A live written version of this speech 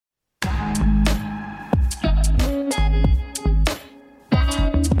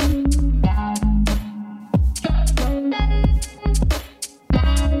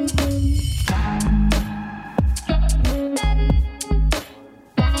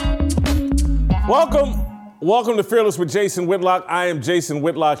Welcome to Fearless with Jason Whitlock. I am Jason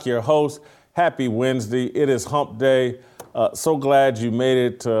Whitlock, your host. Happy Wednesday. It is hump day. So glad you made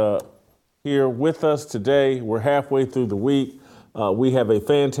it here with us today. We're halfway through the week. We have a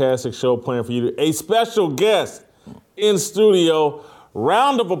fantastic show planned for you. A special guest in studio.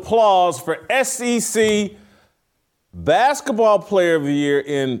 Round of applause for SEC Basketball Player of the Year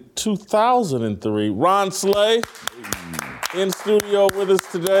in 2003, Ron Slay, in studio with us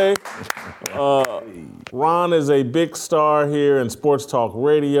today. Ron is a big star here in Sports Talk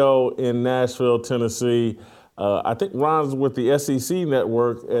Radio in Nashville, Tennessee. I think Ron's with the SEC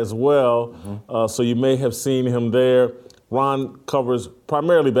Network as well, so you may have seen him there. Ron covers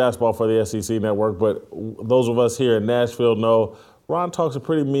primarily basketball for the SEC Network, but those of us here in Nashville know Ron talks a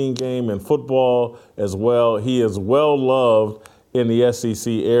pretty mean game in football as well. He is well loved in the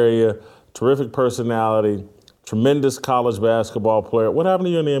SEC area. Terrific personality, tremendous college basketball player. What happened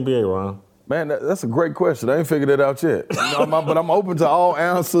to you in the NBA, Ron? Man, that's a great question. I ain't figured it out yet. But I'm open to all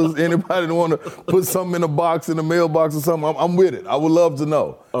answers. Anybody that want to put something in a box, in the mailbox or something, I'm with it. I would love to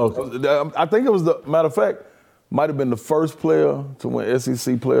know. Okay. I think it was matter of fact, might have been the first player to win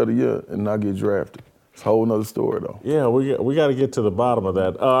SEC Player of the Year and not get drafted. It's a whole nother story, though. Yeah, we got to get to the bottom of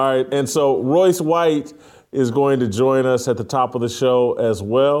that. All right, and so Royce White is going to join us at the top of the show as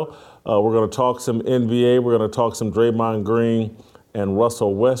well. We're going to talk some NBA. We're going to talk some Draymond Green and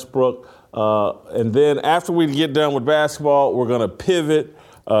Russell Westbrook. And then after we get done with basketball, we're going to pivot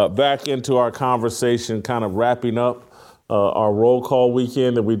back into our conversation, kind of wrapping up our roll call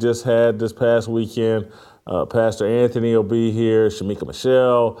weekend that we just had this past weekend. Pastor Anthony will be here, Shamika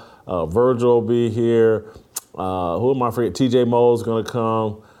Michelle, Virgil will be here. Who am I forgetting? TJ Moe's going to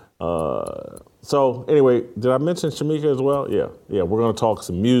come. So anyway, did I mention Shamika as well? Yeah, we're going to talk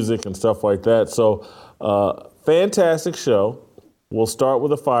some music and stuff like that. So fantastic show. We'll start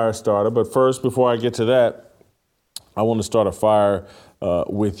with a fire starter, but first, before I get to that, I want to start a fire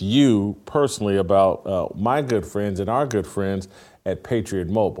with you personally about my good friends and our good friends at Patriot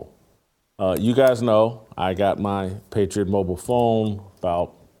Mobile. You guys know I got my Patriot Mobile phone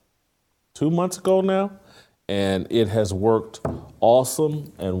about 2 months ago now, and it has worked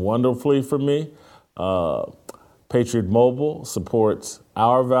awesome and wonderfully for me. Patriot Mobile supports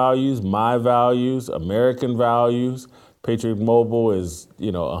our values, my values, American values. Patriot Mobile is,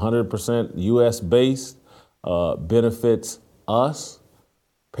 100% U.S. based, benefits us.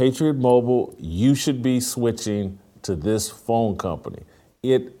 Patriot Mobile, you should be switching to this phone company.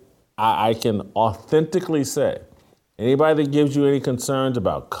 I can authentically say, anybody that gives you any concerns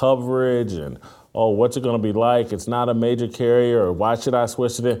about coverage and, what's it going to be like? It's not a major carrier, or why should I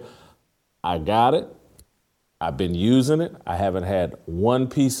switch to it? I got it. I've been using it. I haven't had one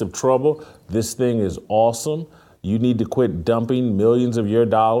piece of trouble. This thing is awesome. You need to quit dumping millions of your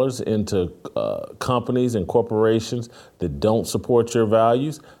dollars into companies and corporations that don't support your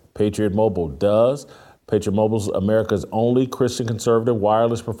values. Patriot Mobile does. Patriot Mobile's America's only Christian conservative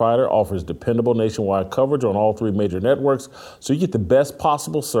wireless provider, offers dependable nationwide coverage on all three major networks, so you get the best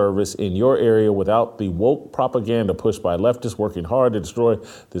possible service in your area without the woke propaganda pushed by leftists working hard to destroy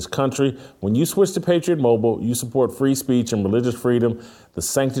this country. When you switch to Patriot Mobile, you support free speech and religious freedom, the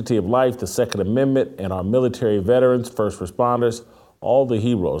sanctity of life, the Second Amendment, and our military veterans, first responders, all the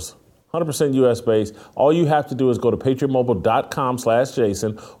heroes. 100% U.S. based. All you have to do is go to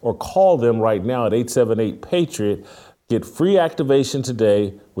patriotmobile.com/Jason or call them right now at 878-PATRIOT. Get free activation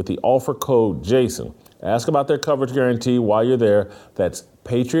today with the offer code Jason. Ask about their coverage guarantee while you're there. That's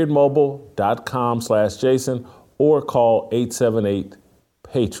patriotmobile.com/Jason or call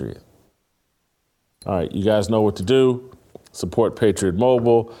 878-PATRIOT. All right, you guys know what to do. Support Patriot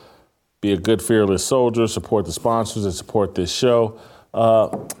Mobile. Be a good, fearless soldier. Support the sponsors and support this show.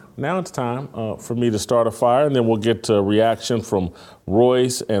 Now it's time for me to start a fire, and then we'll get to reaction from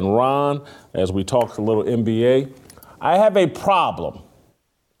Royce and Ron as we talk a little NBA. I have a problem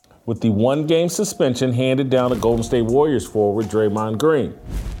with the one-game suspension handed down to Golden State Warriors forward Draymond Green.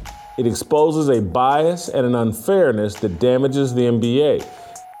 It exposes a bias and an unfairness that damages the NBA.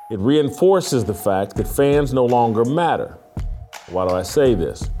 It reinforces the fact that fans no longer matter. Why do I say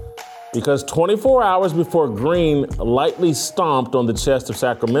this? Because 24 hours before Green lightly stomped on the chest of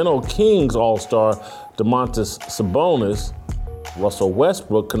Sacramento Kings all-star Domantas Sabonis, Russell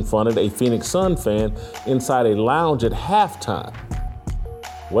Westbrook confronted a Phoenix Sun fan inside a lounge at halftime.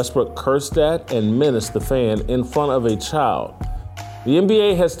 Westbrook cursed at and menaced the fan in front of a child. The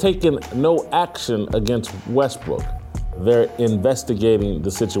NBA has taken no action against Westbrook. They're investigating the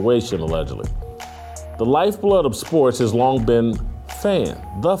situation, allegedly. The lifeblood of sports has long been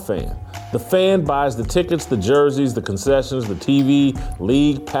the fan. The fan buys the tickets, the jerseys, the concessions, the TV,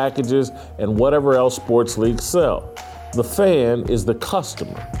 league packages, and whatever else sports leagues sell. The fan is the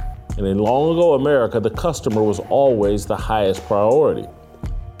customer. And in long ago America, the customer was always the highest priority.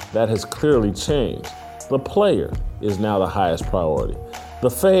 That has clearly changed. The player is now the highest priority. The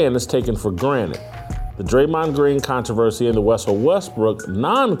fan is taken for granted. The Draymond Green controversy and the Russell Westbrook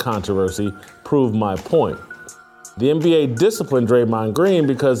non-controversy prove my point. The NBA disciplined Draymond Green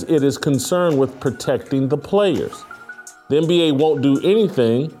because it is concerned with protecting the players. The NBA won't do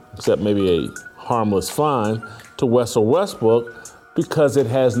anything, except maybe a harmless fine, to Russell Westbrook because it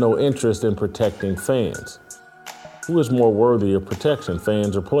has no interest in protecting fans. Who is more worthy of protection,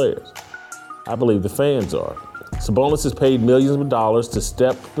 fans or players? I believe the fans are. Sabonis is paid millions of dollars to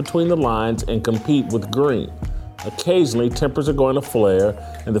step between the lines and compete with Green. Occasionally, tempers are going to flare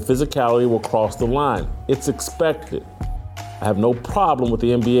and the physicality will cross the line. It's expected. I have no problem with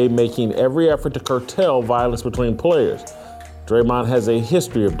the NBA making every effort to curtail violence between players. Draymond has a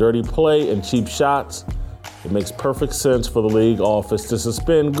history of dirty play and cheap shots. It makes perfect sense for the league office to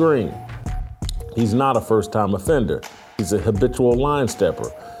suspend Green. He's not a first-time offender. He's a habitual line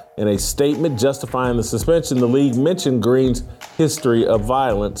stepper. In a statement justifying the suspension, the league mentioned Green's history of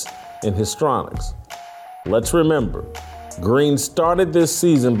violence in histrionics. Let's remember, Green started this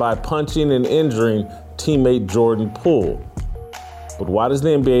season by punching and injuring teammate Jordan Poole. But why does the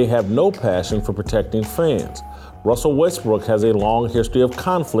NBA have no passion for protecting fans? Russell Westbrook has a long history of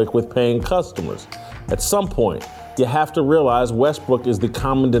conflict with paying customers. At some point, you have to realize Westbrook is the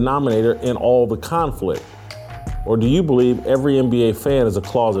common denominator in all the conflict. Or do you believe every NBA fan is a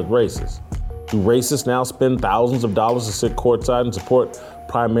closet racist? Do racists now spend thousands of dollars to sit courtside and support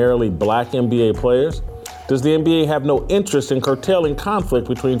primarily black NBA players? Does the NBA have no interest in curtailing conflict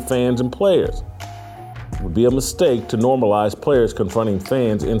between fans and players? It would be a mistake to normalize players confronting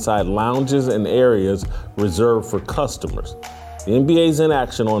fans inside lounges and areas reserved for customers. The NBA's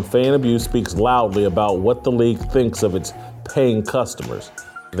inaction on fan abuse speaks loudly about what the league thinks of its paying customers.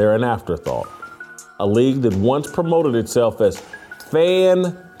 They're an afterthought. A league that once promoted itself as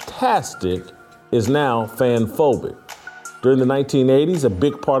fantastic is now fanphobic. During the 1980s, a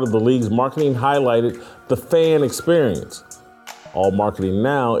big part of the league's marketing highlighted the fan experience. All marketing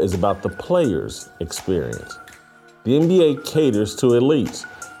now is about the player's experience. The NBA caters to elites.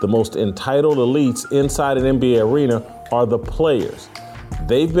 The most entitled elites inside an NBA arena are the players.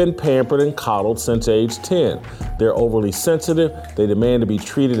 They've been pampered and coddled since age 10. They're overly sensitive. They demand to be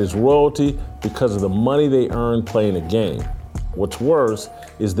treated as royalty because of the money they earn playing a game. What's worse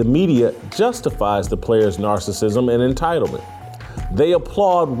is the media justifies the players' narcissism and entitlement. They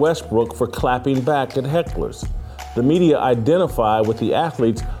applaud Westbrook for clapping back at hecklers. The media identify with the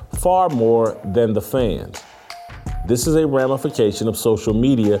athletes far more than the fans. This is a ramification of social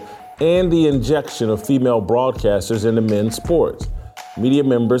media and the injection of female broadcasters into men's sports. Media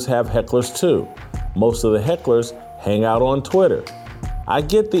members have hecklers too. Most of the hecklers hang out on Twitter. I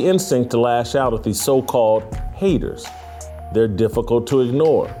get the instinct to lash out at these so-called haters. They're difficult to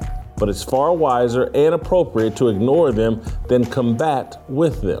ignore, but it's far wiser and appropriate to ignore them than combat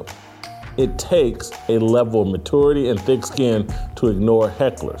with them. It takes a level of maturity and thick skin to ignore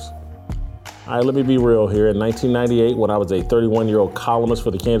hecklers. All right, let me be real here. In 1998, when I was a 31-year-old columnist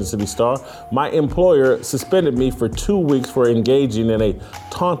for the Kansas City Star, my employer suspended me for 2 weeks for engaging in a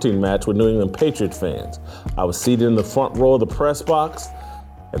taunting match with New England Patriot fans. I was seated in the front row of the press box,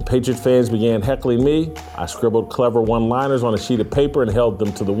 and Patriot fans began heckling me. I scribbled clever one-liners on a sheet of paper and held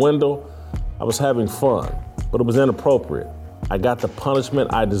them to the window. I was having fun, but it was inappropriate. I got the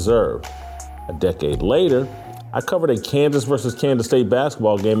punishment I deserved. A decade later, I covered a Kansas versus Kansas State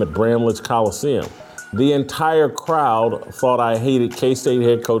basketball game at Bramlage Coliseum. The entire crowd thought I hated K-State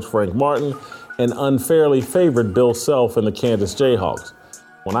head coach Frank Martin and unfairly favored Bill Self and the Kansas Jayhawks.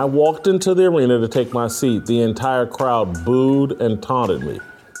 When I walked into the arena to take my seat, the entire crowd booed and taunted me.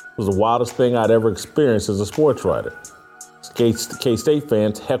 It was the wildest thing I'd ever experienced as a sports writer. K-State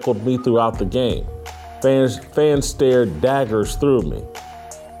fans heckled me throughout the game. Fans stared daggers through me.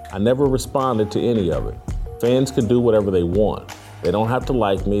 I never responded to any of it. Fans can do whatever they want. They don't have to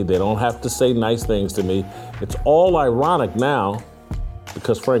like me. They don't have to say nice things to me. It's all ironic now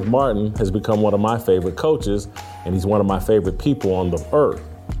because Frank Martin has become one of my favorite coaches, and he's one of my favorite people on the earth.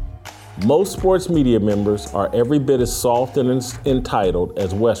 Most sports media members are every bit as soft and entitled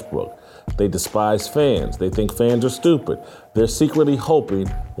as Westbrook. They despise fans. They think fans are stupid. They're secretly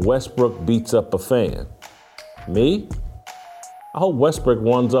hoping Westbrook beats up a fan. Me? I hope Westbrook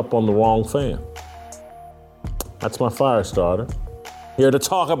runs up on the wrong fan. That's my fire starter. Here to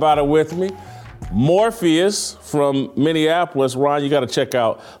talk about it with me, Morpheus from Minneapolis. Ron, you got to check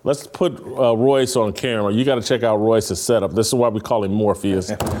out. Let's put Royce on camera. You got to check out Royce's setup. This is why we call him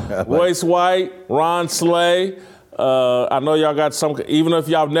Morpheus. Royce White, Ron Slay. I know y'all got some, even if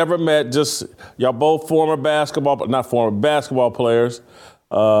y'all never met, just y'all both not former basketball players.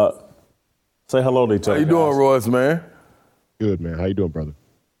 Say hello to each other. How you doing, Royce, man? Good, man. How you doing, brother?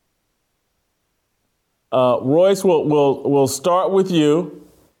 Royce, we'll start with you.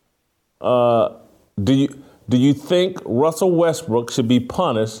 Do you think Russell Westbrook should be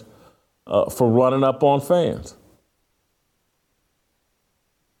punished for running up on fans?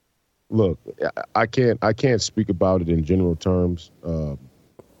 Look, I can't speak about it in general terms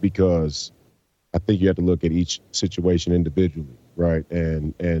because I think you have to look at each situation individually, right?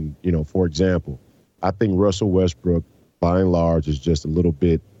 And for example, I think Russell Westbrook, by and large, is just a little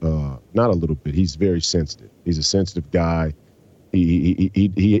bit, not a little bit. He's very sensitive. He's a sensitive guy.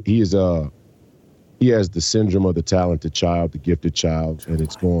 He has the syndrome of the talented child, the gifted child, and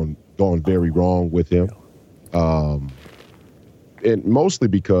it's gone very wrong with him. And mostly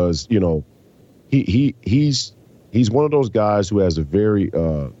because, he's one of those guys who has a very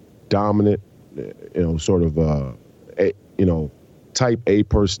dominant, type A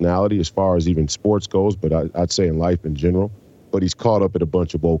personality as far as even sports goes, but I'd say in life in general. But he's caught up in a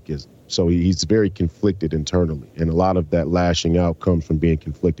bunch of wokeism. So he's very conflicted internally. And a lot of that lashing out comes from being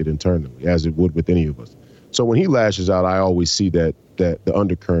conflicted internally, as it would with any of us. So when he lashes out, I always see that the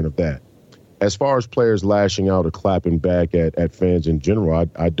undercurrent of that. As far as players lashing out or clapping back at fans in general,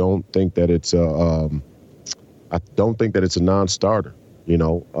 I don't think that it's a non-starter.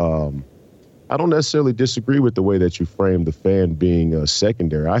 I don't necessarily disagree with the way that you frame the fan being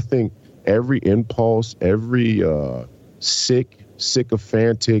secondary. I think every impulse, every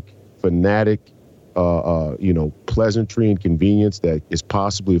sycophantic, fanatic, pleasantry and convenience that is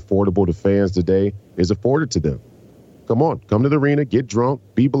possibly affordable to fans today is afforded to them. Come to the arena, get drunk,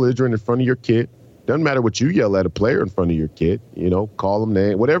 be belligerent in front of your kid. Doesn't matter what you yell at a player in front of your kid, call them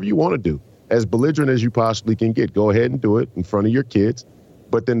name, whatever you want to do. As belligerent as you possibly can get, go ahead and do it in front of your kids.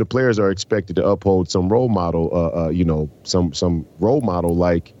 But then the players are expected to uphold some role model, some role model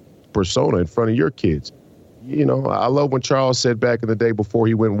like persona in front of your kids. I love when Charles said back in the day before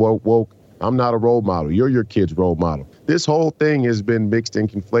he went woke, I'm not a role model. You're your kid's role model. This whole thing has been mixed and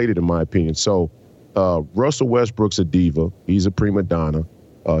conflated, in my opinion. So Russell Westbrook's a diva. He's a prima donna.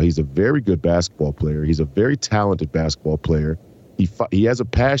 He's a very good basketball player. He's a very talented basketball player. He has a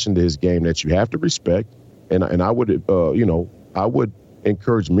passion to his game that you have to respect. And I would, I would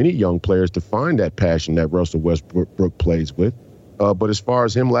encourage many young players to find that passion that Russell Westbrook plays with. But as far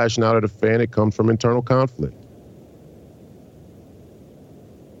as him lashing out at a fan, it comes from internal conflict.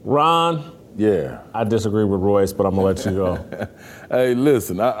 Ron? Yeah. I disagree with Royce, but I'm going to let you go. Hey,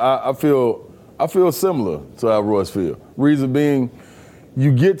 listen, I feel similar to how Royce feels. Reason being,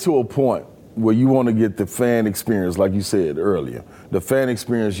 you get to a point where you want to get the fan experience, like you said earlier. The fan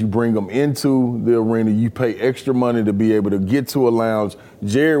experience, you bring them into the arena, you pay extra money to be able to get to a lounge.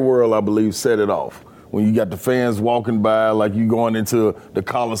 Jerry World, I believe, set it off. When you got the fans walking by like you going into the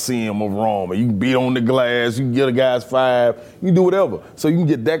Coliseum of Rome, and you can beat on the glass, you can get a guy's five, you can do whatever. So you can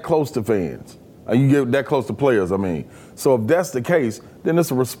get that close to fans. You can get that close to players, I mean. So if that's the case, then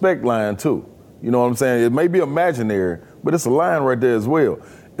it's a respect line too. You know what I'm saying? It may be imaginary, but it's a line right there as well.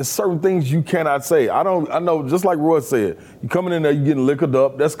 There's certain things you cannot say. I know, just like Roy said, you coming in there, you getting liquored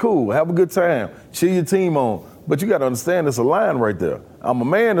up, that's cool. Have a good time. Cheer your team on. But you got to understand there's a line right there. I'm a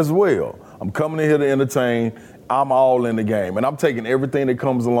man as well. I'm coming in here to entertain. I'm all in the game, and I'm taking everything that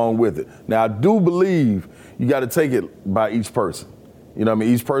comes along with it. Now, I do believe you got to take it by each person. You know what I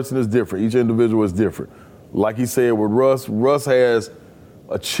mean? Each person is different. Each individual is different. Like he said with Russ has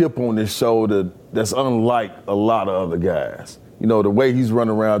a chip on his shoulder that's unlike a lot of other guys. You know, the way he's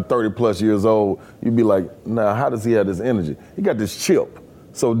running around 30-plus years old, you'd be like, nah, how does he have this energy? He got this chip.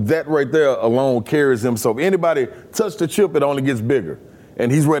 So that right there alone carries him. So if anybody touch the chip, it only gets bigger.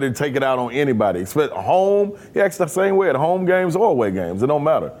 And he's ready to take it out on anybody. Expect home, he acts the same way at home games or away games. It don't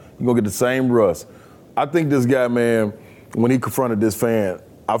matter. You're going to get the same Russ. I think this guy, man, when he confronted this fan,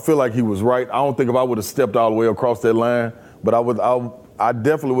 I feel like he was right. I don't think if I would have stepped all the way across that line, but I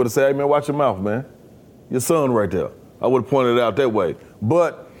definitely would have said, hey, man, watch your mouth, man. Your son right there. I would have pointed it out that way.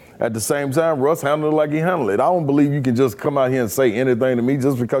 But at the same time, Russ handled it like he handled it. I don't believe you can just come out here and say anything to me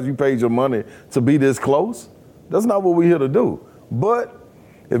just because you paid your money to be this close. That's not what we're here to do. But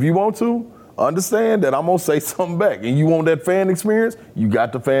if you want to, understand that I'm going to say something back. And you want that fan experience, you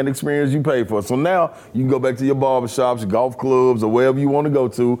got the fan experience you pay for. So now you can go back to your barbershops, your golf clubs, or wherever you want to go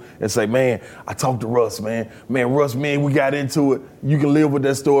to and say, man, I talked to Russ, man. Man, Russ, man, we got into it. You can live with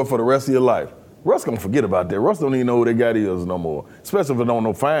that story for the rest of your life. Russ gonna forget about that. Russ don't even know who that guy is no more, especially if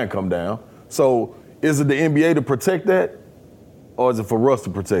no fine come down. So is it the NBA to protect that, or is it for Russ to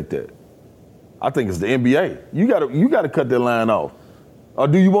protect that? I think it's the NBA. You gotta cut that line off. Or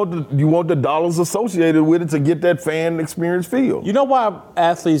do you want the dollars associated with it to get that fan experience feel? You know why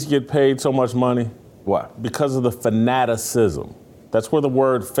athletes get paid so much money? Why? Because of the fanaticism. That's where the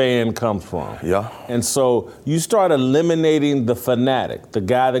word fan comes from. Yeah. And so you start eliminating the fanatic, the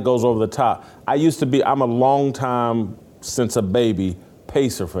guy that goes over the top. I'm a long time, since a baby,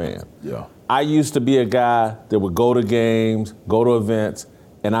 Pacer fan. Yeah. I used to be a guy that would go to games, go to events,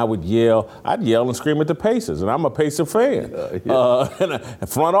 and I'd yell and scream at the Pacers, and I'm a Pacer fan. And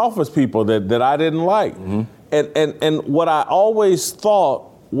front office people that I didn't like. Mm-hmm. And what I always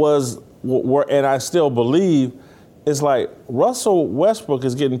thought was, and I still believe, is like Russell Westbrook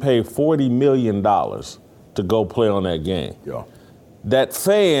is getting paid $40 million to go play on that game. Yeah. That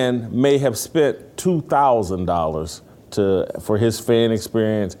fan may have spent $2,000 for his fan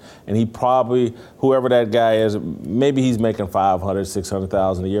experience, and he probably, whoever that guy is, maybe he's making $500,000,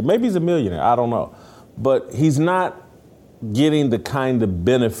 $600,000 a year. Maybe he's a millionaire. I don't know. But he's not getting the kind of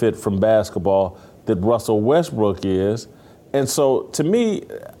benefit from basketball that Russell Westbrook is. And so, to me,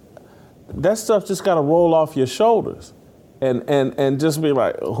 that stuff just got to roll off your shoulders and just be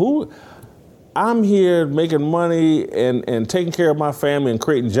like, I'm here making money and taking care of my family and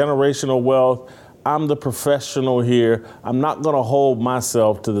creating generational wealth. I'm the professional here. I'm not going to hold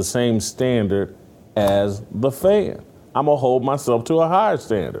myself to the same standard as the fan. I'm going to hold myself to a higher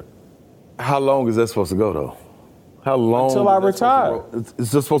standard. How long is that supposed to go, though? How long? Until I retire.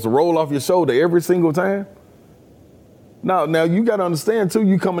 It's just supposed to roll off your shoulder every single time? Now you got to understand, too,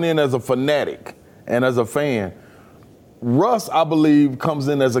 you coming in as a fanatic and as a fan. Russ, I believe, comes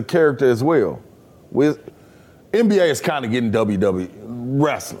in as a character as well. NBA is kind of getting WWE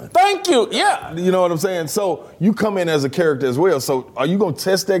wrestling. Thank you, yeah. You know what I'm saying? So you come in as a character as well. So are you going to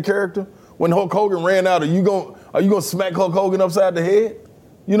test that character? When Hulk Hogan ran out, are you going to smack Hulk Hogan upside the head?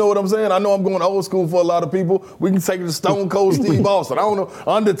 You know what I'm saying? I know I'm going old school for a lot of people. We can take it to Stone Cold Steve Austin. I don't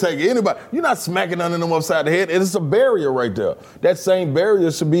know, Undertaker, anybody. You're not smacking none of them upside the head. And it's a barrier right there. That same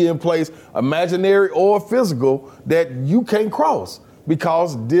barrier should be in place, imaginary or physical, that you can't cross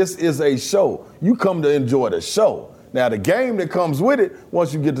because this is a show. You come to enjoy the show. Now, the game that comes with it,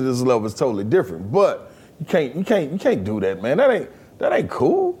 once you get to this level, is totally different. But you can't do that, man. That ain't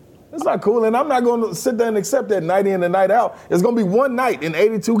cool. It's not cool, and I'm not going to sit there and accept that night in and night out. It's going to be one night in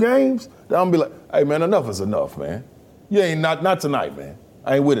 82 games that I'm going to be like, hey, man, enough is enough, man. You ain't not tonight, man.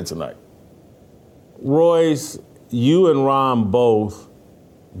 I ain't with it tonight. Royce, you and Ron both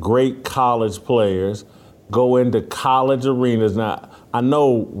great college players, go into college arenas. Now, I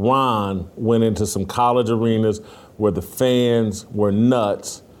know Ron went into some college arenas where the fans were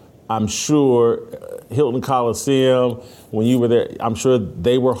nuts. I'm sure Hilton Coliseum, when you were there, I'm sure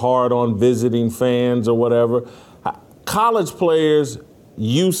they were hard on visiting fans or whatever. College players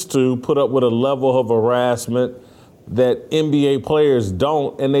used to put up with a level of harassment that NBA players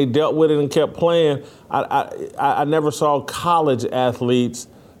don't, and they dealt with it and kept playing. I never saw college athletes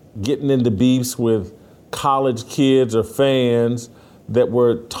getting into beefs with college kids or fans that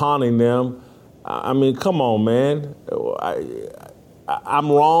were taunting them. I mean, come on, man.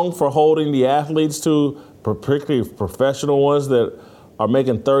 I'm wrong for holding the athletes to, particularly professional ones that are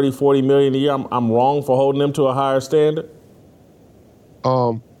making 30, 40 million a year. I'm wrong for holding them to a higher standard?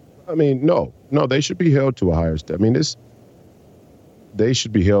 I mean, no, they should be held to a higher standard. I mean, they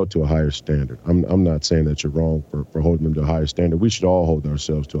should be held to a higher standard. I'm not saying that you're wrong for holding them to a higher standard. We should all hold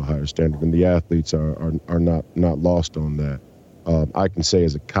ourselves to a higher standard, and the athletes are not lost on that. I can say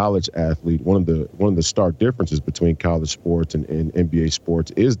as a college athlete, one of the stark differences between college sports and NBA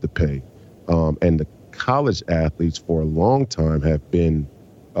sports is the pay. And the college athletes for a long time have been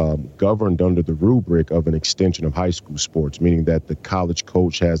governed under the rubric of an extension of high school sports, meaning that the college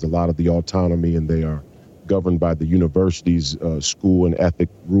coach has a lot of the autonomy and they are governed by the university's school and ethic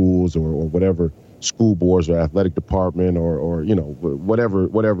rules or whatever school boards or athletic department or you know,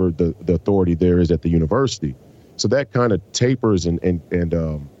 whatever the authority there is at the university. So that kind of tapers and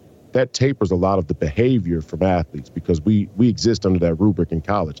that tapers a lot of the behavior from athletes because we exist under that rubric in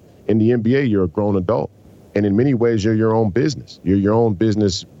college. In the NBA, you're a grown adult. And in many ways, you're your own business. You're your own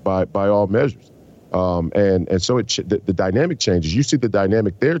business by all measures. And so the dynamic changes. You see the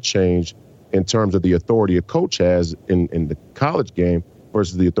dynamic there change in terms of the authority a coach has in the college game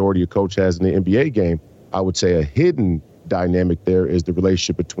versus the authority a coach has in the NBA game. I would say a hidden dynamic there is the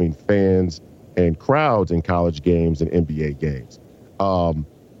relationship between fans and crowds in college games and NBA games.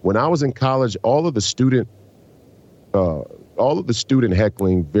 When I was in college, all of the all of the student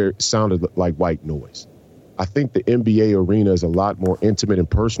heckling sounded like white noise. I think the NBA arena is a lot more intimate and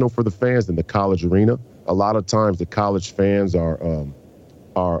personal for the fans than the college arena. A lot of times the college fans are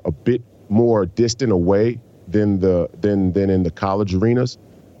a bit more distant away than in the college arenas.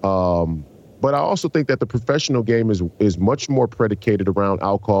 But I also think that the professional game is much more predicated around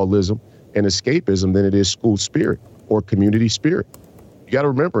alcoholism and escapism than it is school spirit or community spirit. You got to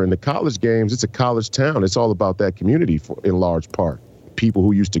remember, in the college games, it's a college town. It's all about that community in large part. People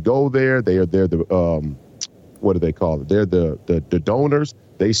who used to go there, they're the what do they call it? They're the donors.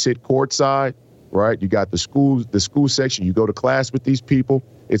 They sit courtside, right? You got the school section. You go to class with these people.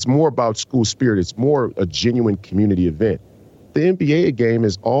 It's more about school spirit. It's more a genuine community event. The NBA game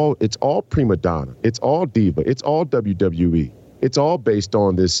it's all prima donna. It's all diva. It's all WWE. It's all based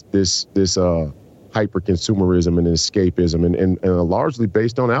on this hyper-consumerism and escapism and largely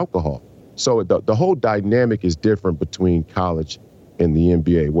based on alcohol. So the whole dynamic is different between college and the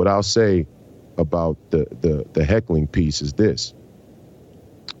NBA. What I'll say about the heckling piece is this.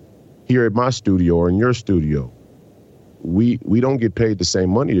 Here at my studio or in your studio, we don't get paid the same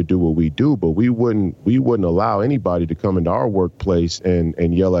money to do what we do, but we wouldn't allow anybody to come into our workplace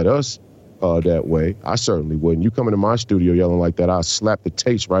and yell at us that way. I certainly wouldn't. You come into my studio yelling like that, I'll slap the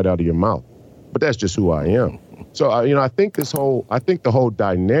taste right out of your mouth. But that's just who I am. So I think the whole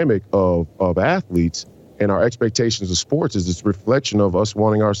dynamic of athletes and our expectations of sports is this reflection of us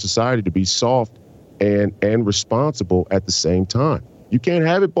wanting our society to be soft and responsible at the same time. You can't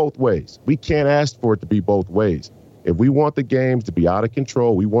have it both ways. We can't ask for it to be both ways. If we want the games to be out of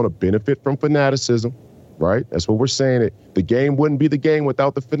control, we want to benefit from fanaticism, right? That's what we're saying. The game wouldn't be the game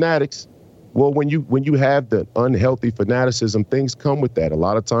without the fanatics. Well, when you have the unhealthy fanaticism, things come with that. A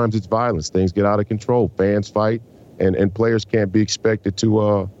lot of times it's violence. Things get out of control. Fans fight, and players can't be expected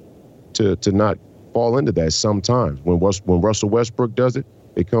to not fall into that sometimes. When Russell Westbrook does it,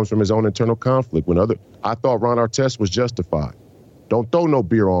 it comes from his own internal conflict. I thought Ron Artest was justified. Don't throw no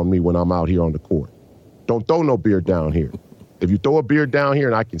beer on me when I'm out here on the court. Don't throw no beer down here. If you throw a beer down here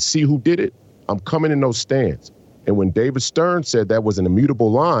and I can see who did it, I'm coming in those stands. And when David Stern said that was an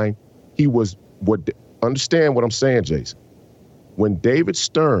immutable line, understand what I'm saying, Jason. When David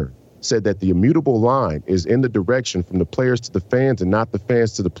Stern said that the immutable line is in the direction from the players to the fans and not the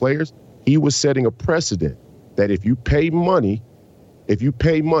fans to the players, he was setting a precedent that if you pay money,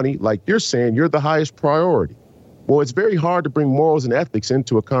 like you're saying, you're the highest priority. Well, it's very hard to bring morals and ethics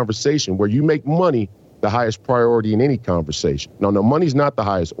into a conversation where you make money the highest priority in any conversation. No, money's not the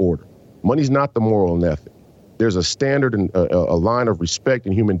highest order. Money's not the moral and ethic. There's a standard and a line of respect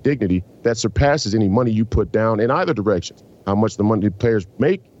and human dignity that surpasses any money you put down in either direction. How much the money the players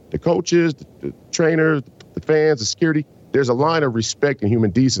make, the coaches, the trainers, the fans, the security. There's a line of respect and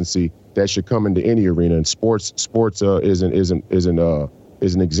human decency that should come into any arena, and sports isn't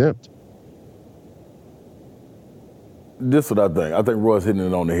exempt. This is what I think. I think Roy's hitting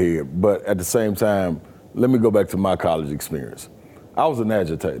it on the head. But at the same time, let me go back to my college experience. I was an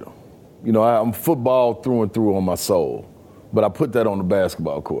agitator. I'm football through and through on my soul. But I put that on the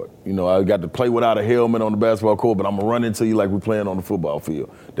basketball court. I got to play without a helmet on the basketball court, but I'm going to run into you like we're playing on the football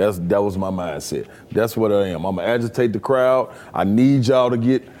field. That was my mindset. That's what I am. I'm going to agitate the crowd. I need y'all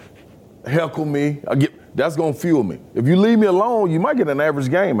to heckle me. That's going to fuel me. If you leave me alone, you might get an average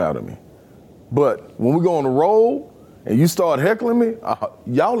game out of me. But when we go on the road, and you start heckling me,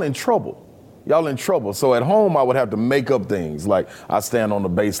 y'all in trouble. Y'all in trouble. So at home, I would have to make up things. Like I stand on the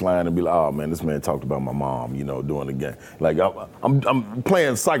baseline and be like, oh man, this man talked about my mom, during the game. Like I'm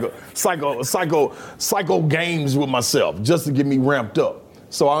playing psycho games with myself just to get me ramped up.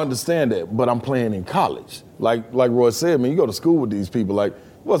 So I understand that, but I'm playing in college. Like Roy said, man, you go to school with these people, like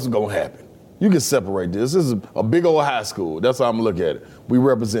what's gonna happen? You can separate this. This is a big old high school. That's how I'm gonna look at it. We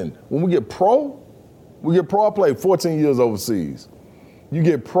represent. When we get pro, I played 14 years overseas. You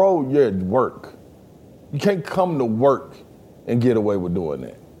get pro, you're at work. You can't come to work and get away with doing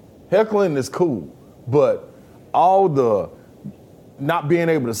that. Heckling is cool, but all the not being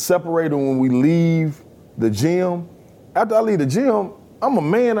able to separate them when we leave the gym. After I leave the gym, I'm a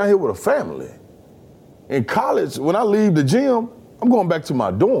man out here with a family. In college, when I leave the gym, I'm going back to my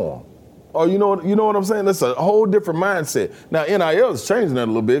dorm. Or you know what I'm saying? That's a whole different mindset. Now NIL is changing that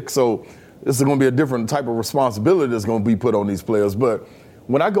a little bit, so this is going to be a different type of responsibility that's going to be put on these players. But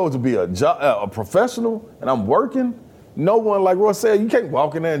when I go to be a professional and I'm working, no one, like Roy said, you can't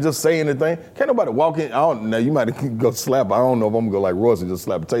walk in there and just say anything. Can't nobody walk in. Now, you might go slap. I don't know if I'm going to go like Royce and just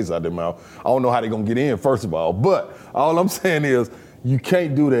slap a taste out their mouth. I don't know how they're going to get in, first of all. But all I'm saying is you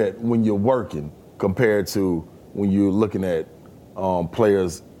can't do that when you're working compared to when you're looking at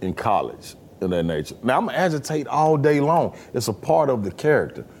players in college. of that nature. Now, I'm going to agitate all day long. It's a part of the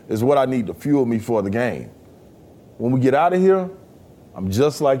character. It's what I need to fuel me for the game. When we get out of here, I'm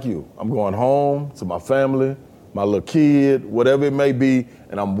just like you. I'm going home to my family, my little kid, whatever it may be,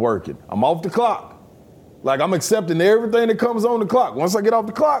 and I'm working. I'm off the clock. Like, I'm accepting everything that comes on the clock. Once I get off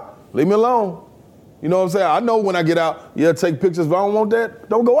the clock, leave me alone. You know what I'm saying? I know when I get out, take pictures. If I don't want that,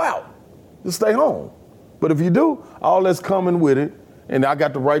 don't go out. Just stay home. But if you do, all that's coming with it, and I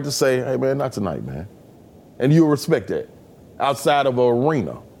got the right to say, hey, man, not tonight, man. And you'll respect that outside of an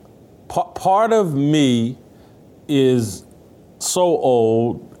arena. Part of me is so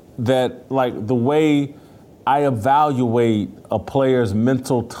old that, like, the way I evaluate a player's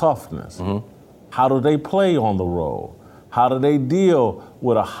mental toughness, how do they play on the road? How do they deal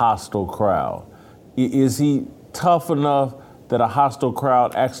with a hostile crowd? Is he tough enough that a hostile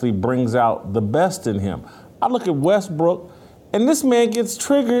crowd actually brings out the best in him? I look at Westbrook, and this man gets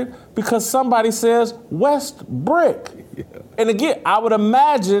triggered because somebody says Westbrick. Yeah. And again, I would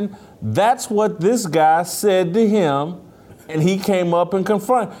imagine that's what this guy said to him, and he came up and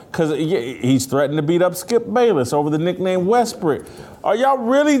confronted, because he's threatened to beat up Skip Bayless over the nickname Westbrick. Are y'all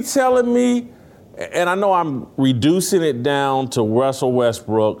really telling me, and I know I'm reducing it down to Russell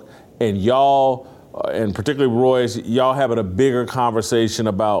Westbrook, and y'all, and particularly Royce, y'all having a bigger conversation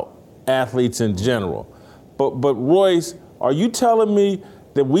about athletes in general. But Royce, are you telling me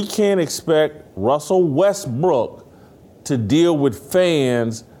that we can't expect Russell Westbrook to deal with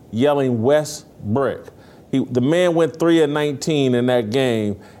fans yelling Westbrick? The man went 3 of 19 in that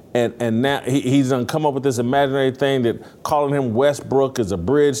game, and now he's done come up with this imaginary thing that calling him Westbrook is a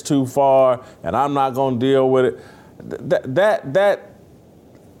bridge too far, and I'm not going to deal with it. That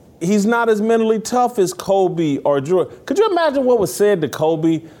he's not as mentally tough as Kobe or Jordan. Could you imagine what was said to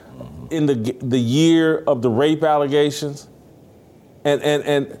Kobe in the year of the rape allegations?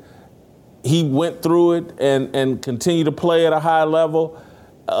 And he went through it and continued to play at a high level.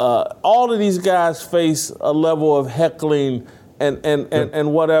 All of these guys face a level of heckling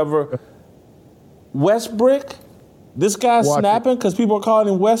and whatever. Westbrick, this guy's snapping because people are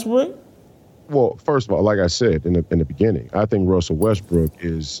calling him Westbrick? Well, first of all, like I said in the beginning, I think Russell Westbrook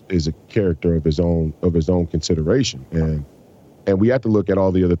is a character of his own consideration, and we have to look at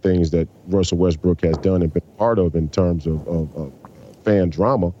all the other things that Russell Westbrook has done and been part of in terms of fan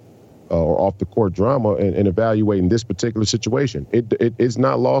drama or off the court drama, and evaluating this particular situation. It's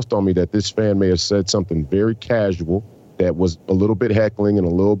not lost on me that this fan may have said something very casual that was a little bit heckling and a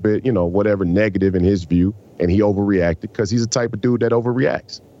little bit, whatever negative in his view, and he overreacted because he's the type of dude that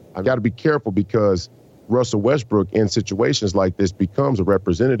overreacts. I've got to be careful because Russell Westbrook in situations like this becomes a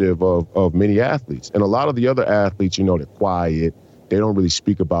representative of many athletes. And a lot of the other athletes, they're quiet. They don't really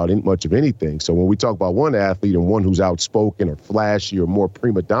speak about much of anything. So when we talk about one athlete and one who's outspoken or flashy or more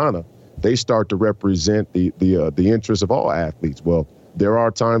prima donna, they start to represent the interests of all athletes. Well, there are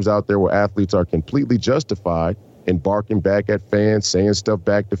times out there where athletes are completely justified in barking back at fans, saying stuff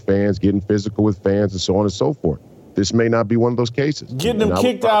back to fans, getting physical with fans, and so on and so forth. This may not be one of those cases. Getting them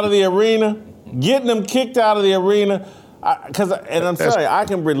kicked out of the arena. I'm sorry, I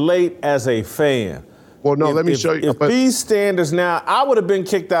can relate as a fan. Well, no, let me show you. If these standards now, I would have been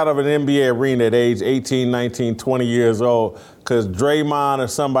kicked out of an NBA arena at age 18, 19, 20 years old because Draymond or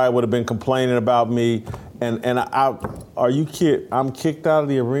somebody would have been complaining about me. Are you kidding? I'm kicked out of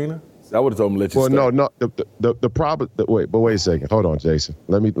the arena? I would have told him to let you stay. Well, no. The problem. Wait a second. Hold on, Jason.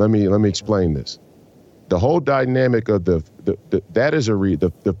 Let me explain this. The whole dynamic of the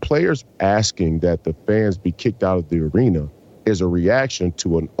players asking that the fans be kicked out of the arena is a reaction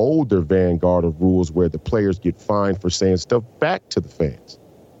to an older vanguard of rules where the players get fined for saying stuff back to the fans.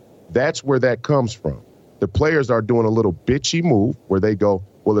 That's where that comes from. The players are doing a little bitchy move where they go,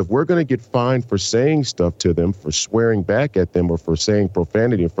 well, if we're going to get fined for saying stuff to them, for swearing back at them, or for saying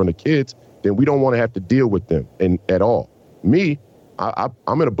profanity in front of kids, then we don't want to have to deal with them at all. Me,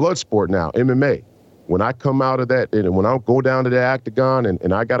 I'm in a blood sport now, MMA. When I come out of that, and when I go down to the octagon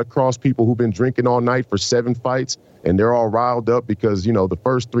and I got to cross people who've been drinking all night for 7 fights, and they're all riled up because, the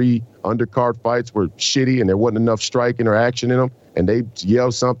first 3 undercard fights were shitty and there wasn't enough striking or action in them, and they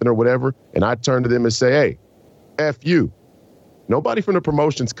yell something or whatever, and I turn to them and say, hey, F you. Nobody from the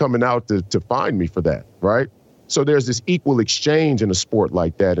promotion's coming out to find me for that, right? So there's this equal exchange in a sport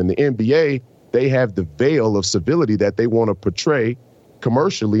like that. In the NBA, they have the veil of civility that they want to portray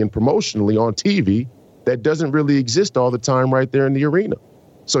commercially and promotionally on TV that doesn't really exist all the time right there in the arena.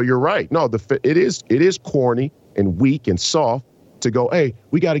 So you're right. No, it is corny and weak and soft to go, hey,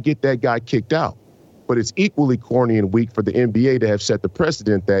 we got to get that guy kicked out. But it's equally corny and weak for the NBA to have set the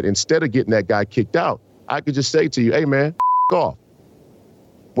precedent that instead of getting that guy kicked out, I could just say to you, hey, man, off.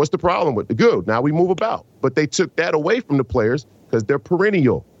 What's the problem with it? Good. Now we move about. But they took that away from the players because they're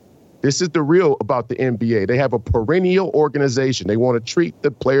perennial. This is the real about the NBA. They have a perennial organization. They want to treat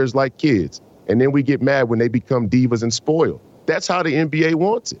the players like kids. And then we get mad when they become divas and spoiled. That's how the NBA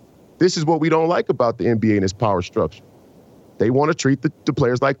wants it. This is what we don't like about the NBA and its power structure. They want to treat the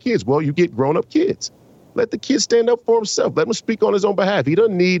players like kids. Well, you get grown-up kids. Let the kid stand up for himself. Let him speak on his own behalf. He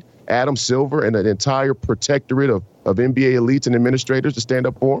doesn't need Adam Silver and an entire protectorate of NBA elites and administrators to stand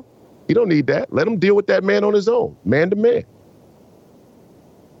up for him. He don't need that. Let him deal with that man on his own, man to man.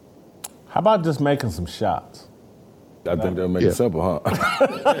 How about just making some shots? I think that'll make it simple, huh?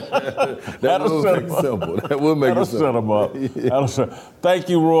 That will make it simple. That will make it simple. Set him up. Thank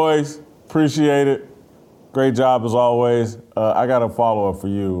you, Royce. Appreciate it. Great job as always. I got a follow-up for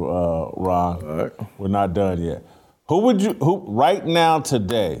you, Ron. All right. We're not done yet. Who right now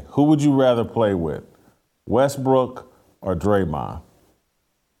today, who would you rather play with? Westbrook or Draymond?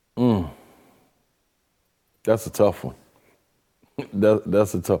 That's a tough one.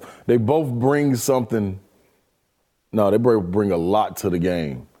 That's a tough. They both bring something. No, they bring a lot to the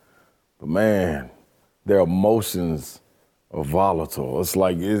game. But man, their emotions are volatile. It's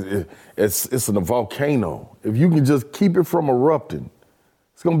like it's in a volcano. If you can just keep it from erupting,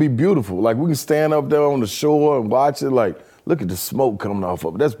 it's gonna be beautiful. Like we can stand up there on the shore and watch it. Like, look at the smoke coming off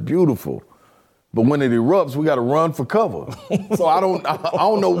of it. That's beautiful. But when it erupts, we got to run for cover. So I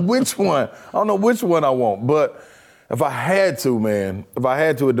don't know which one. I don't know which one I want. But if I had to, man,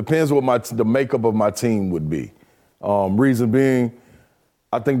 it depends what the makeup of my team would be. Reason being,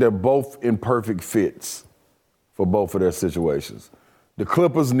 I think they're both imperfect fits for both of their situations. The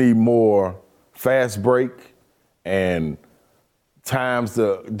Clippers need more fast break and times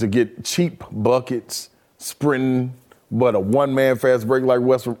to get cheap buckets, sprinting, but a one-man fast break like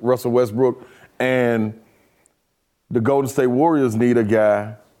Russell Westbrook. And the Golden State Warriors need a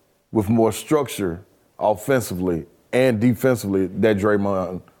guy with more structure offensively and defensively that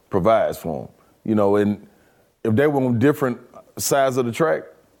Draymond provides for them. You know, and if they were on different sides of the track,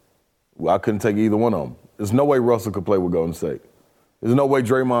 well, I couldn't take either one of them. There's no way Russell could play with Golden State. There's no way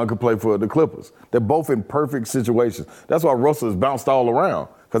Draymond could play for the Clippers. They're both in perfect situations. That's why Russell is bounced all around,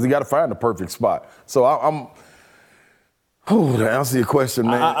 because he got to find the perfect spot. So to answer your question,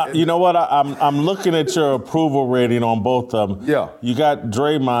 man. You know what? I'm looking at your approval rating on both of them. Yeah. You got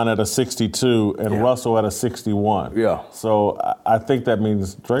Draymond at a 62 and Russell at a 61. Yeah. So I think that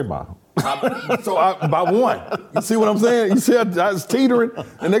means Draymond. By one. You see what I'm saying? You see I was teetering,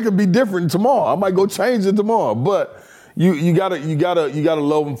 and they could be different tomorrow. I might go change it tomorrow. But you gotta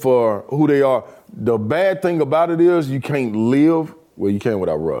love them for who they are. The bad thing about it is you can't live, well, you can't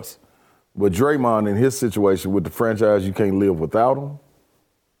without Russ. But Draymond, in his situation with the franchise, you can't live without him,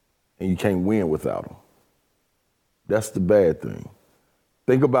 and you can't win without him. That's the bad thing.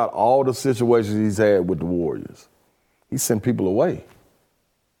 Think about all the situations he's had with the Warriors. He sent people away.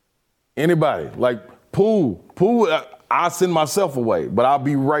 Anybody, like Poole, I send myself away, but I'll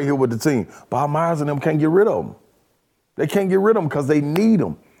be right here with the team. Bob Myers and them can't get rid of him. They can't get rid of him because they need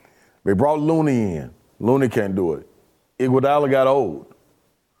him. They brought Looney in. Looney can't do it. Iguodala got old.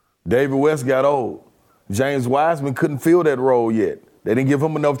 David West got old. James Wiseman couldn't fill that role yet. They didn't give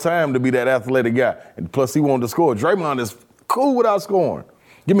him enough time to be that athletic guy. And plus, he wanted to score. Draymond is cool without scoring.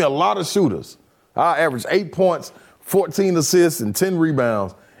 Give me a lot of shooters. I'll average 8 points, 14 assists, and 10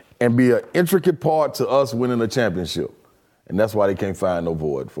 rebounds, and be an intricate part to us winning a championship. And that's why they can't find no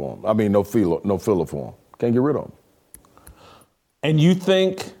void for him. I mean, no filler for him. Can't get rid of him. And you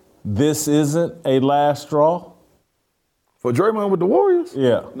think this isn't a last straw? For Draymond with the Warriors?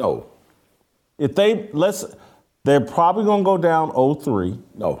 Yeah. No. They're probably gonna go down 0-3.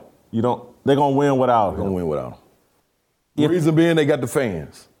 No. They're gonna win without him. They're gonna win without him. The reason being, they got the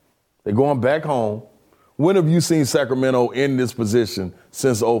fans. They're going back home. When have you seen Sacramento in this position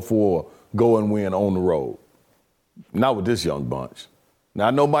since 2004 go and win on the road? Not with this young bunch. Now,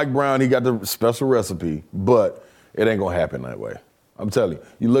 I know Mike Brown, he got the special recipe, but it ain't gonna happen that way. I'm telling you.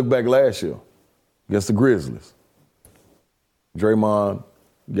 You look back last year against the Grizzlies. Draymond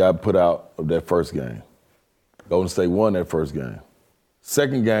got put out of that first game. Golden State won that first game.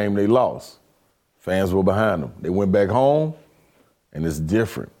 Second game, they lost. Fans were behind them. They went back home, and it's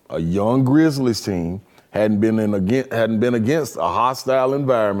different. A young Grizzlies team hadn't been against a hostile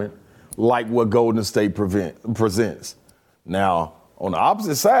environment like what Golden State presents. Now, on the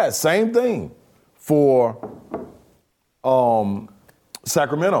opposite side, same thing for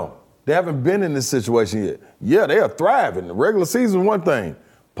Sacramento. They haven't been in this situation yet. Yeah, they are thriving. The regular season, one thing.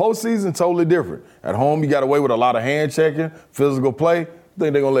 Postseason, totally different. At home, you got away with a lot of hand checking, physical play. You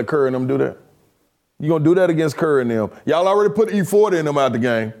think they're going to let Curry and them do that? You gonna do that against Curry and them? Y'all already put E40 in them out the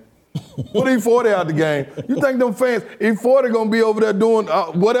game. Put E40 out the game. You think them fans, E40 gonna be over there doing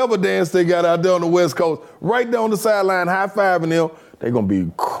whatever dance they got out there on the West Coast, right there on the sideline, high-fiving them. They're gonna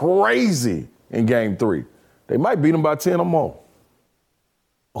be crazy in Game 3. They might beat them by 10 or more.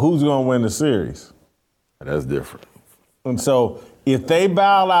 Who's gonna win the series? That's different. And so if they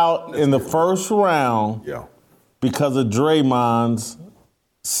bow out in the first round because of Draymond's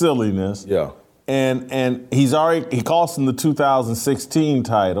silliness, and he cost them the 2016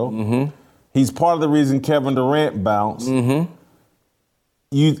 title. Mm-hmm. He's part of the reason Kevin Durant bounced. Mm-hmm.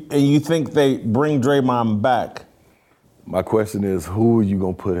 You think they bring Draymond back? My question is, who are you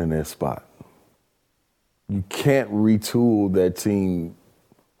gonna put in that spot? You can't retool that team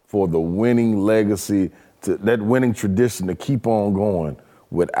for the winning legacy, that winning tradition to keep on going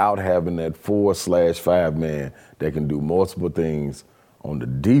without having that 4/5 man that can do multiple things on the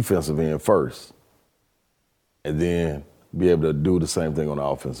defensive end first, and then be able to do the same thing on the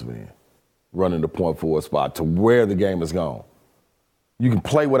offensive end, running the point forward spot to where the game is gone. You can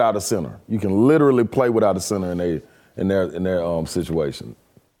play without a center. You can literally play without a center in their situation.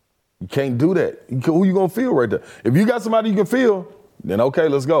 You can't do that. Who you gonna feel right there? If you got somebody you can feel, then okay,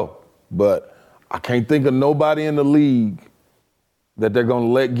 let's go. But I can't think of nobody in the league that they're gonna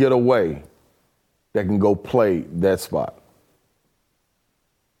let get away that can go play that spot.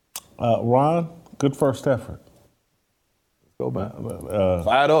 Ron, good first effort. Go back.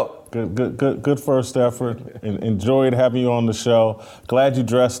 Fired up. Good first effort. Enjoyed having you on the show. Glad you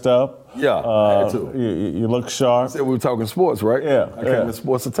dressed up. Yeah, I had to. You look sharp. I said we were talking sports, right? Yeah. I came in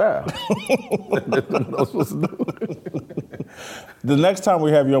sports attire. That's what I was supposed to do. The next time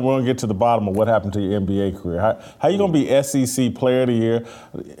we have you on, we're going to get to the bottom of what happened to your NBA career. How you going to be SEC Player of the Year?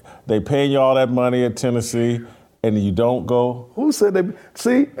 They paying you all that money at Tennessee, and you don't go? Who said they?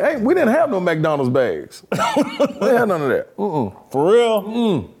 See, hey, we didn't have no McDonald's bags. We didn't have none of that. For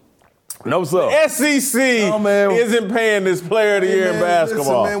real? No, sir. The SEC isn't paying this Player of the Year in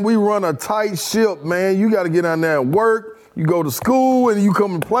basketball. Listen, man, we run a tight ship, man. You got to get down there and work. You go to school, and you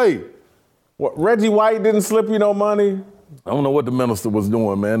come and play. What, Reggie White didn't slip you no money? I don't know what the minister was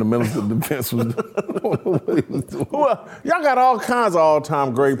doing, man. The minister of defense was doing. I don't know what he was doing. Well, y'all got all kinds of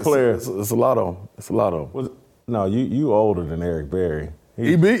all-time great players. It's a lot of them. It's a lot of them. No, you older than Eric Berry.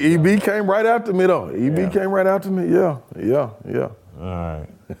 EB came right after me, though. EB came right after me. Yeah. All right.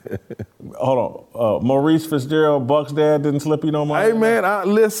 Hold on. Maurice Fitzgerald, Buck's dad, didn't slip you no money? Hey, man,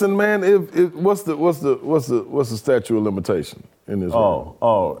 listen, man. What's the statute of limitation in this?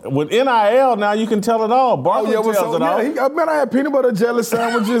 With NIL now you can tell it all. Barkley tells it all. I had peanut butter jelly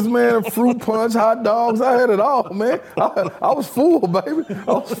sandwiches, man, fruit punch, hot dogs. I had it all, man. I was full, baby.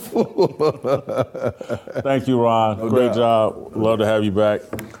 I was full. Thank you, Ron. Great job. Love to have you back.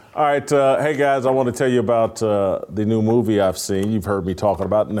 All right, hey guys, I want to tell you about the new movie I've seen. You've heard me talking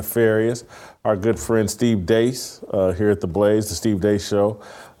about Nefarious. Our good friend Steve Dace here at The Blaze, the Steve Dace Show,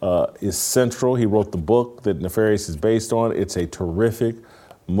 is central. He wrote the book that Nefarious is based on. It's a terrific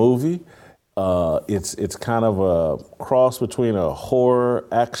movie. It's kind of a cross between a horror,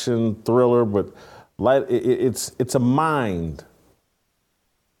 action, thriller, but it's a mind.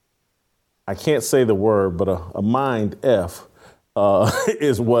 I can't say the word, but a mind F.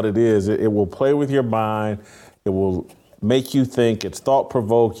 Is what it is. It will play with your mind. It will make you think. It's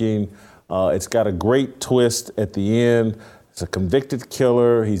thought-provoking. It's got a great twist at the end. It's a convicted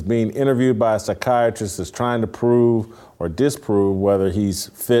killer. He's being interviewed by a psychiatrist that's trying to prove or disprove whether he's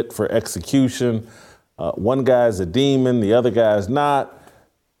fit for execution. One guy's a demon. The other guy's not.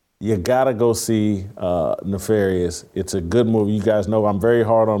 You gotta go see Nefarious. It's a good movie. You guys know I'm very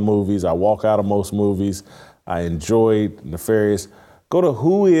hard on movies. I walk out of most movies. I enjoyed Nefarious. Go to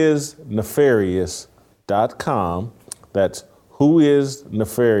whoisnefarious.com. That's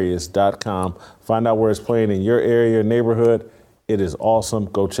whoisnefarious.com. Find out where it's playing in your area, your neighborhood. It is awesome.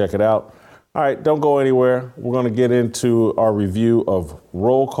 Go check it out. All right, don't go anywhere. We're going to get into our review of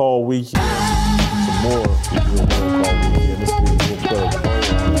Roll Call Weekend. Some more review of Roll Call Weekend. This week we'll play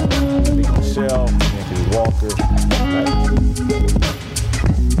Nick Michelle, Anthony Walker.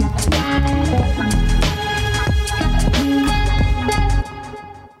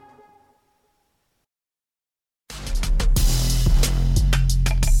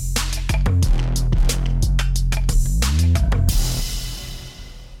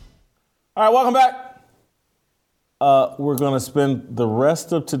 All right, welcome back. We're going to spend the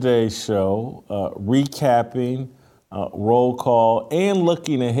rest of today's show recapping Roll Call and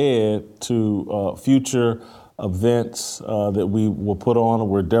looking ahead to future events that we will put on.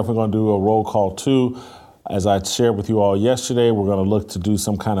 We're definitely going to do a Roll Call 2. As I shared with you all yesterday, we're going to look to do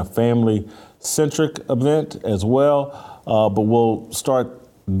some kind of family centric event as well. But we'll start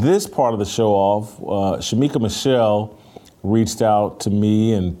this part of the show off. Shamika Michelle reached out to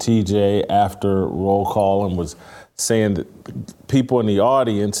me and TJ after roll call and was saying that people in the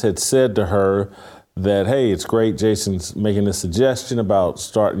audience had said to her that, hey, it's great Jason's making this suggestion about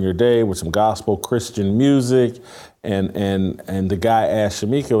starting your day with some gospel Christian music. And the guy asked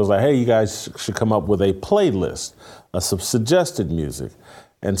Shamika, was like, hey, you guys should come up with a playlist of some suggested music.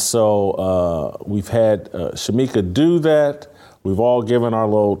 And so we've had Shamika do that. We've all given our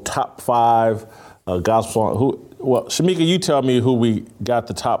little top 5 gospel song. Well, Shamika, you tell me who we got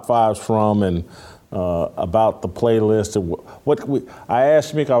the top 5s from and about the playlist. And I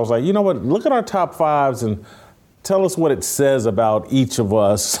asked Shamika, I was like, you know what, look at our top 5s and tell us what it says about each of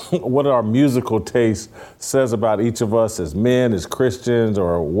us, what our musical taste says about each of us as men, as Christians,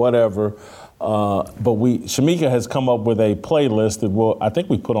 or whatever. But Shamika has come up with a playlist that I think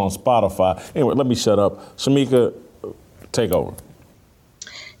we put on Spotify. Anyway, let me shut up. Shamika, take over.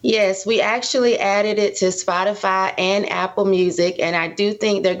 Yes, we actually added it to Spotify and Apple Music, and I do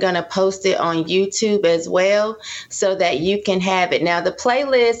think they're going to post it on YouTube as well so that you can have it. Now, the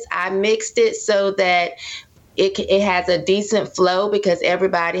playlist, I mixed it so that it has a decent flow because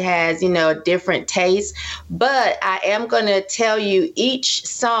everybody has, a different taste. But I am going to tell you each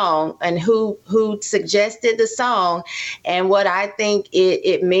song and who suggested the song and what I think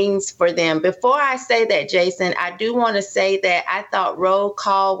it means for them. Before I say that, Jason, I do want to say that I thought Roll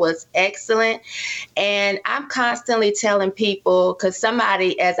Call was excellent. And I'm constantly telling people, because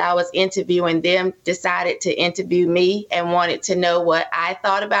somebody, as I was interviewing them, decided to interview me and wanted to know what I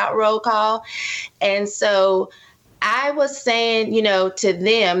thought about Roll Call. And so I was saying, to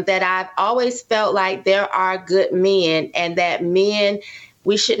them that I've always felt like there are good men and that men,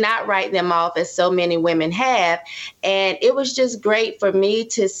 we should not write them off as so many women have. And it was just great for me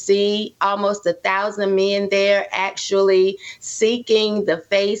to see almost 1,000 men there actually seeking the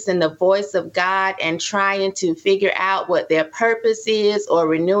face and the voice of God and trying to figure out what their purpose is or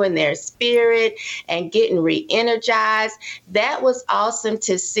renewing their spirit and getting re-energized. That was awesome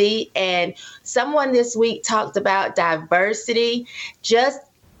to see. And someone this week talked about diversity.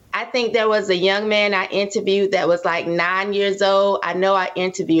 I think there was a young man I interviewed that was like 9 years old. I know I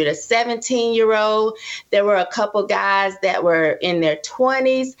interviewed a 17-year-old. There were a couple guys that were in their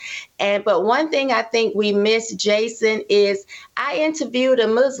 20s. But one thing I think we missed, Jason, is I interviewed a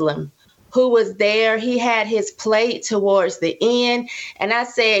Muslim who was there. He had his plate towards the end. And I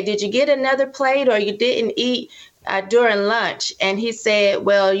said, did you get another plate or you didn't eat during lunch? And he said,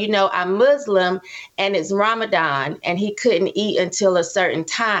 well, I'm Muslim and it's Ramadan, and he couldn't eat until a certain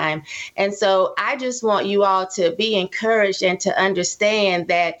time. And so I just want you all to be encouraged and to understand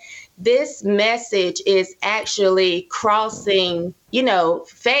that this message is actually crossing,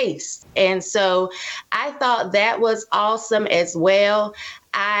 faiths. And so I thought that was awesome as well.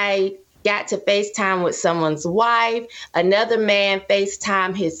 I got to FaceTime with someone's wife. Another man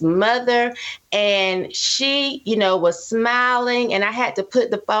FaceTime his mother, and she, was smiling, and I had to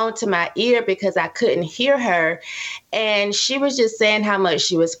put the phone to my ear because I couldn't hear her. And she was just saying how much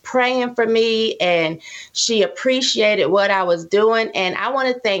she was praying for me and she appreciated what I was doing. And I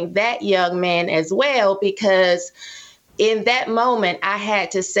want to thank that young man as well, because in that moment I had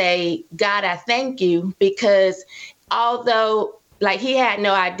to say, God, I thank you, because although he had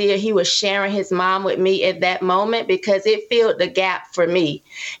no idea he was sharing his mom with me at that moment, because it filled the gap for me.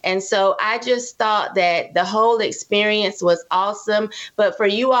 And so I just thought that the whole experience was awesome. But for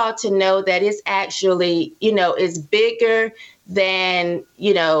you all to know that it's actually, is bigger than,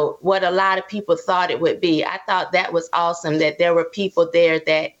 what a lot of people thought it would be. I thought that was awesome, that there were people there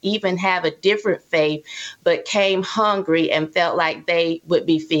that even have a different faith, but came hungry and felt like they would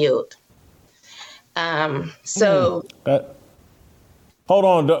be filled. Hold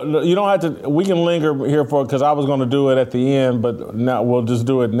on, you don't have to, we can linger here because I was going to do it at the end, but now we'll just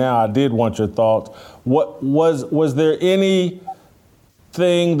do it now. I did want your thoughts. What was there anything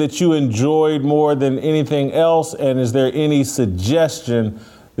that you enjoyed more than anything else? And is there any suggestion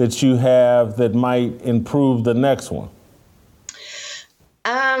that you have that might improve the next one?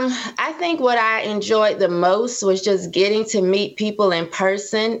 I think what I enjoyed the most was just getting to meet people in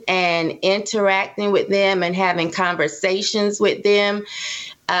person and interacting with them and having conversations with them.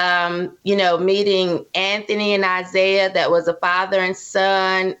 Meeting Anthony and Isaiah, that was a father and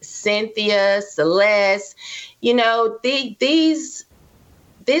son, Cynthia, Celeste, these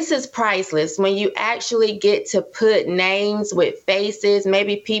this is priceless when you actually get to put names with faces,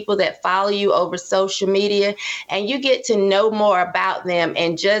 maybe people that follow you over social media, and you get to know more about them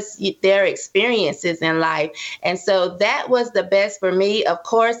and just their experiences in life. And so that was the best for me. Of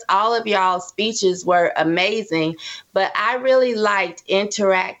course, all of y'all's speeches were amazing, but I really liked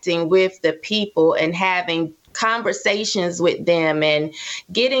interacting with the people and having conversations with them and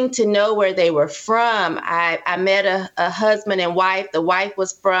getting to know where they were from. I met a husband and wife. The wife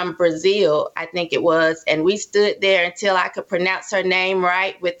was from Brazil, I think it was, and we stood there until I could pronounce her name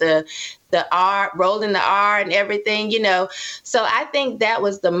right with the R, rolling the R and everything, So I think that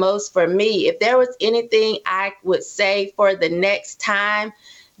was the most for me. If there was anything I would say for the next time,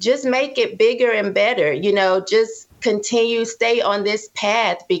 just make it bigger and better, just continue, stay on this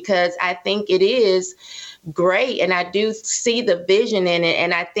path, because I think it is great. And I do see the vision in it.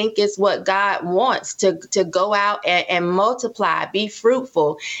 And I think it's what God wants to go out and multiply, be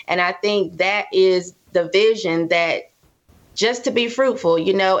fruitful. And I think that is the vision, that just to be fruitful,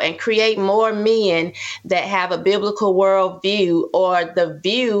 and create more men that have a biblical worldview or the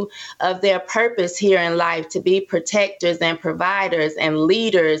view of their purpose here in life, to be protectors and providers and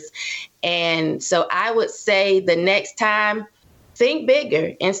leaders. And so I would say the next time, think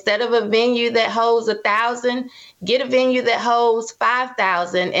bigger. Instead of a venue that holds 1,000, get a venue that holds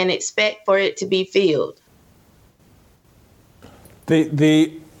 5,000 and expect for it to be filled.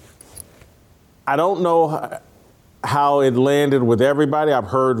 I don't know how it landed with everybody. I've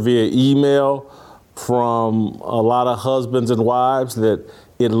heard via email from a lot of husbands and wives that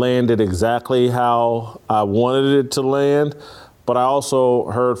it landed exactly how I wanted it to land. But I also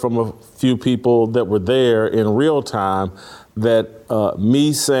heard from a few people that were there in real time that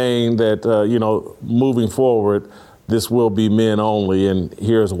me saying that, moving forward, this will be men only, and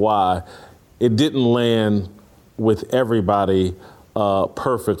here's why. It didn't land with everybody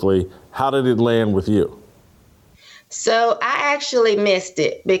perfectly. How did it land with you? So I actually missed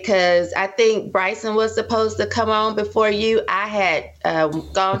it because I think Bryson was supposed to come on before you. I had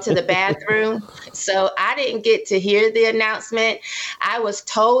gone to the bathroom, so I didn't get to hear the announcement. I was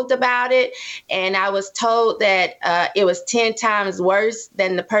told about it, and I was told that it was 10 times worse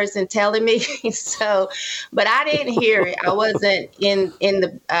than the person telling me. But I didn't hear it. I wasn't in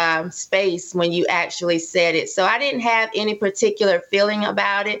the space when you actually said it. So I didn't have any particular feeling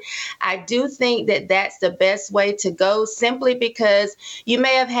about it. I do think that that's the best way to go, simply because you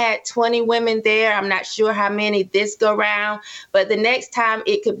may have had 20 women there. I'm not sure how many this go round, but the next time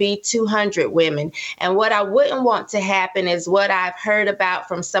it could be 200 women. And what I wouldn't want to happen is what I've heard about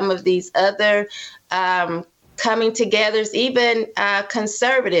from some of these other coming togethers, even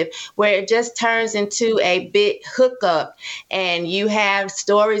conservative, where it just turns into a big hookup. And you have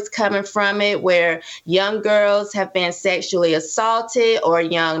stories coming from it where young girls have been sexually assaulted, or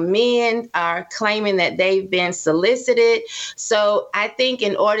young men are claiming that they've been solicited. So I think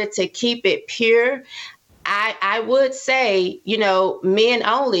in order to keep it pure, I would say, men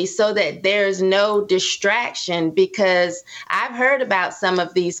only, so that there's no distraction, because I've heard about some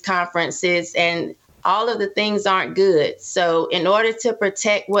of these conferences and all of the things aren't good. So in order to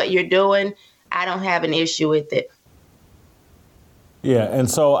protect what you're doing, I don't have an issue with it. Yeah, and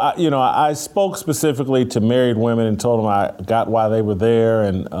so, I spoke specifically to married women and told them I got why they were there,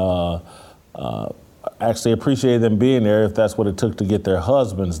 and actually appreciated them being there if that's what it took to get their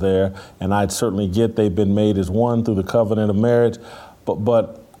husbands there. And I'd certainly get they've been made as one through the covenant of marriage.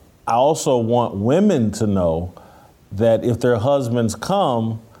 But I also want women to know that if their husbands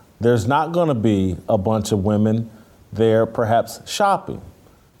come, there's not going to be a bunch of women there, perhaps shopping.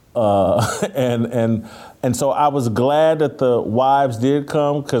 And so I was glad that the wives did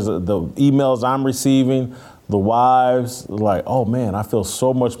come, because the emails I'm receiving, the wives like, oh man, I feel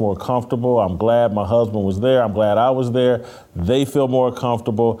so much more comfortable. I'm glad my husband was there. I'm glad I was there. They feel more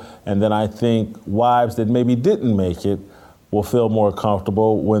comfortable. And then I think wives that maybe didn't make it will feel more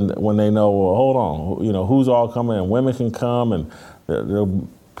comfortable when they know, well, hold on, who's all coming, and women can come, and there'll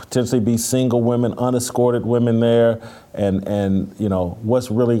potentially be single women, unescorted women there, and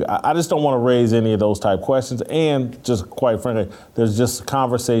what's really, I just don't want to raise any of those type questions. And just quite frankly, there's just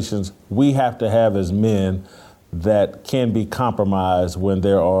conversations we have to have as men that can be compromised when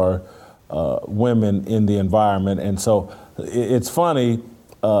there are women in the environment. And so it's funny,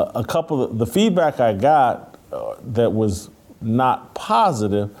 a couple of the feedback I got that was not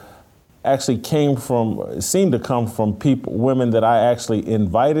positive actually seemed to come from women that I actually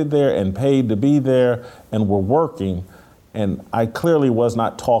invited there and paid to be there and were working. And I clearly was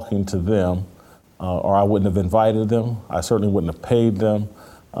not talking to them, or I wouldn't have invited them. I certainly wouldn't have paid them.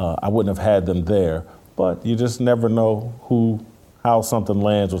 I wouldn't have had them there. But you just never know who how something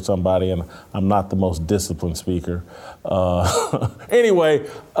lands with somebody, and I'm not the most disciplined speaker. Anyway,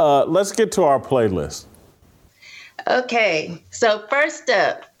 let's get to our playlist. Okay, so first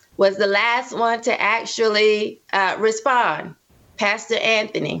up was the last one to actually respond, Pastor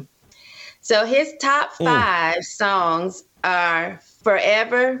Anthony. So his top 5 songs are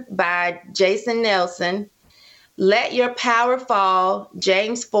Forever by Jason Nelson, Let Your Power Fall,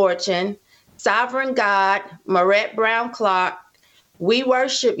 James Fortune, Sovereign God, Marette Brown Clark, We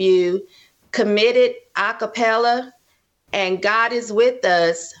Worship You, Committed a cappella, and God Is With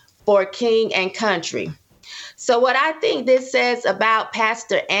Us for King and Country. So what I think this says about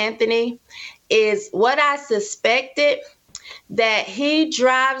Pastor Anthony is what I suspected, that he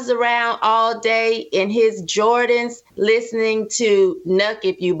drives around all day in his Jordans listening to Nuck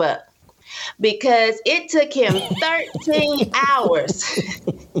If You Buck, because it took him 13 hours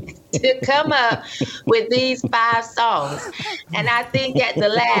to come up with these 5 songs. And I think at the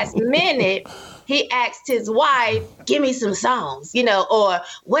last minute, he asked his wife, give me some songs, or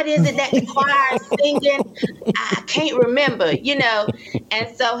what is it that the choir is singing? I can't remember,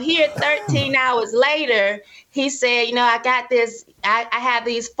 And so here, 13 hours later, he said, I got this, I have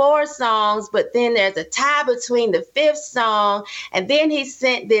these 4 songs, but then there's a tie between the 5th song. And then he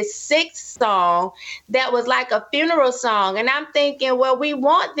sent this 6th song that was like a funeral song. And I'm thinking, well, we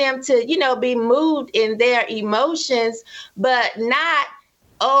want them to, be moved in their emotions, but not,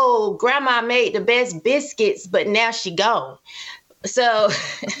 oh, grandma made the best biscuits, but now she gone. So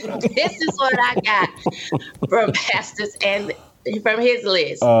this is what I got from pastors and from his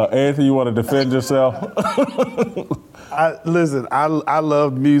list. Anthony, you want to defend yourself? I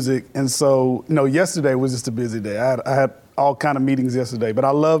love music. And so, yesterday was just a busy day. I had all kind of meetings yesterday, but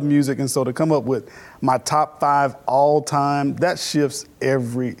I love music. And so to come up with my top 5 all time, that shifts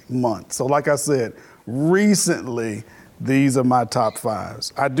every month. So like I said, recently, these are my top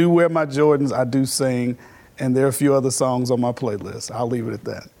 5s. I do wear my Jordans, I do sing, and there are a few other songs on my playlist. I'll leave it at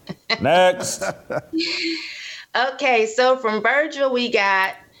that. Next. Okay, so from Virgil, we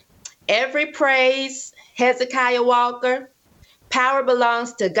got Every Praise, Hezekiah Walker, Power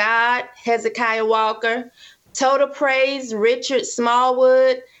Belongs to God, Hezekiah Walker, Total Praise, Richard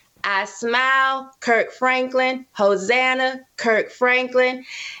Smallwood, I Smile, Kirk Franklin, Hosanna, Kirk Franklin,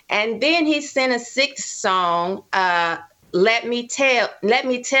 and then he sent a 6th song, Let Me Tell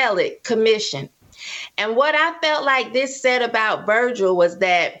It, Commission. And what I felt like this said about Virgil was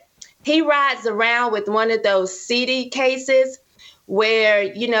that he rides around with one of those CD cases where,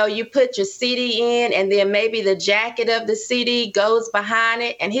 you put your CD in and then maybe the jacket of the CD goes behind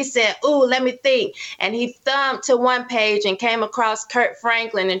it. And he said, ooh, let me think. And he thumbed to one page and came across Kirk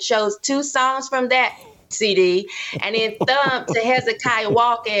Franklin and chose 2 songs from that CD, and then thumbed to Hezekiah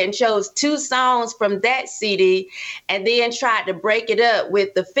Walker and chose 2 songs from that CD, and then tried to break it up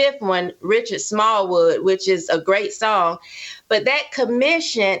with the 5th one, Richard Smallwood, which is a great song. But that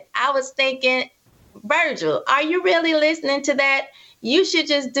commission, I was thinking, Virgil, are you really listening to that? You should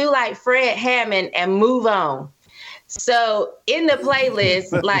just do like Fred Hammond and move on. So in the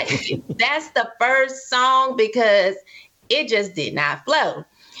playlist, that's the first song because it just did not flow.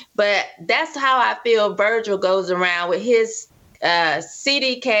 But that's how I feel Virgil goes around with his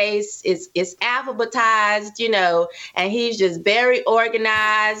CD case. It's alphabetized, and he's just very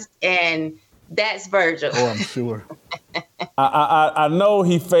organized, and that's Virgil. Oh, I'm sure. I know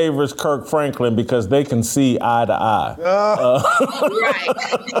he favors Kirk Franklin because they can see eye to eye. Right.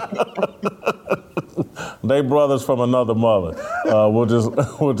 They brothers from another mother. We'll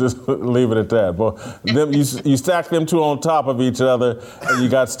just leave it at that. But them, you stack them 2 on top of each other, and you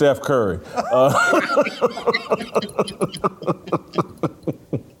got Steph Curry.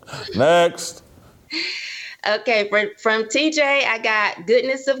 Next. Okay, from TJ, I got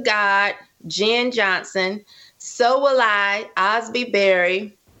Goodness of God, Jen Johnson, So Will I, Osby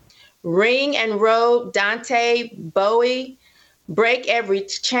Berry, Ring and Road, Dante Bowie, Break Every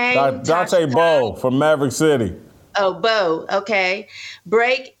Chain. Dante Bowe from Maverick City. Oh, Bo, okay.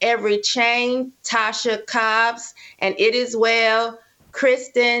 Break Every Chain, Tasha Cobbs, and It Is Well,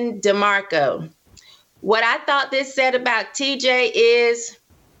 Kristen DeMarco. What I thought this said about TJ is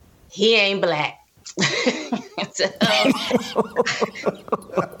he ain't black.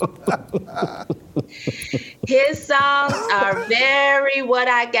 His songs are very what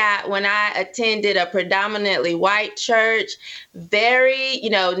I got when I attended a predominantly white church. Very,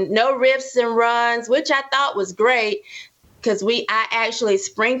 no riffs and runs, which I thought was great because I actually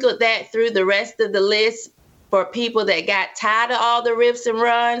sprinkled that through the rest of the list for people that got tired of all the riffs and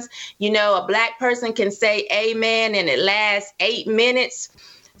runs. A black person can say amen and it lasts 8 minutes.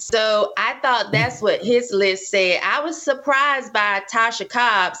 So I thought that's what his list said. I was surprised by Tasha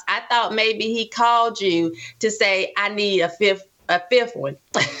Cobbs. I thought maybe he called you to say, I need a fifth one.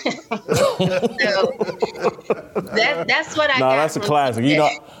 So that's what I got. No, that's a from classic.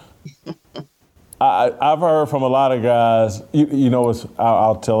 TJ. I've heard from a lot of guys.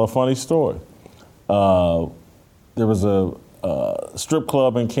 I'll tell a funny story. There was a strip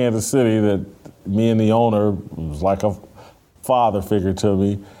club in Kansas City that me and the owner was like a father figure to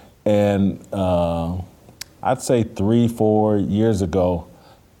me, and I'd say 3-4 years ago,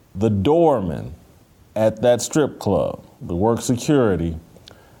 the doorman at that strip club, the work security,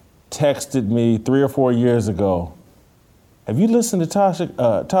 texted me 3 or 4 years ago, have you listened to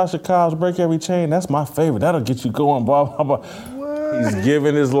Tasha Cobbs' Break Every Chain? That's my favorite. That'll get you going, blah, blah, blah. He's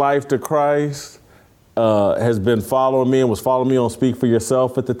given his life to Christ, has been following me and was following me on Speak for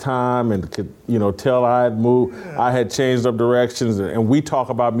Yourself at the time, and could, tell I had moved. Yeah. I had changed up directions, and we talk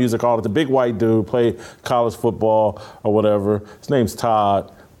about music all the time. Big white dude, played college football or whatever. His name's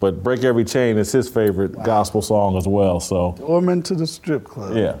Todd. But Break Every Chain is his favorite gospel song as well. So Doorman to the strip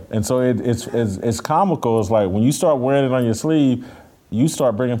club. Yeah, and so it's comical. It's like when you start wearing it on your sleeve, you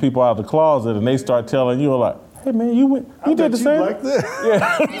start bringing people out of the closet, and they start telling you like, "Hey man, you did the same." Like that.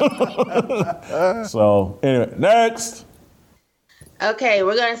 Yeah. So anyway, next. Okay,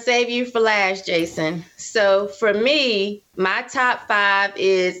 we're gonna save you for last, Jason. So for me, my top 5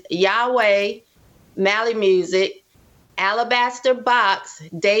 is Yahweh, Mally Music, Alabaster Box,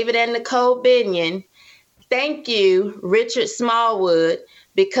 David and Nicole Binion, Thank You, Richard Smallwood,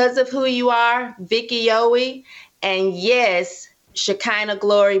 Because of Who You Are, Vicky Yowie, and yes, Shekinah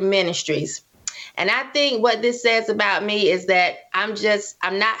Glory Ministries. And I think what this says about me is that I'm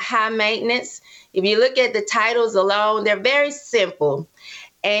not high maintenance. If you look at the titles alone, they're very simple.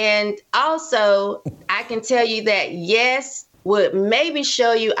 And also, I can tell you that yes would maybe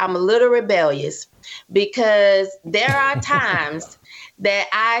show you I'm a little rebellious, because there are times that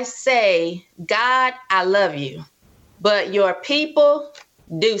I say, God, I love you, but your people,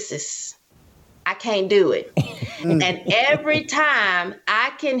 deuces. I can't do it. And every time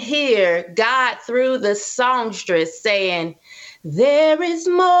I can hear God through the songstress saying, there is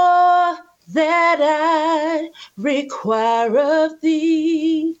more that I require of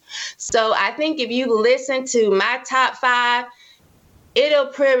thee. So I think if you listen to my top 5, it'll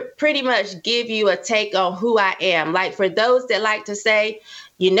pretty much give you a take on who I am. Like for those that like to say,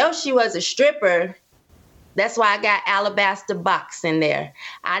 she was a stripper, that's why I got Alabaster Box in there.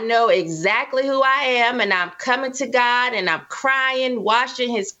 I know exactly who I am, and I'm coming to God, and I'm crying, washing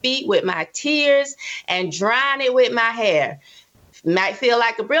his feet with my tears, and drying it with my hair. Might feel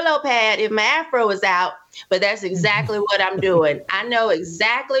like a Brillo pad if my afro is out, but that's exactly what I'm doing. I know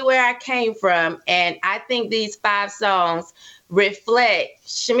exactly where I came from, and I think these 5 songs reflect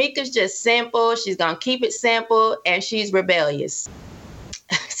Shamika's just simple. She's going to keep it simple, and she's rebellious.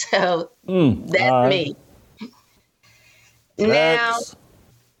 So that's me. Now,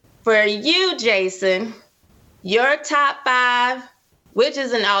 for you, Jason, your top 5, which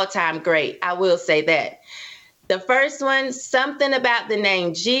is an all-time great, I will say that. The first one, Something About the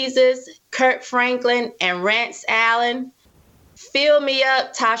Name Jesus, Kirk Franklin and Rance Allen. Fill Me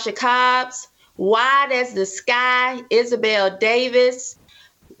Up, Tasha Cobbs. Wide as the Sky, Isabel Davis.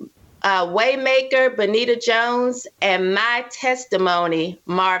 Waymaker, Bonita Jones. And My Testimony,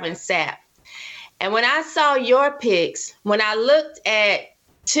 Marvin Sapp. And when I saw your picks, when I looked at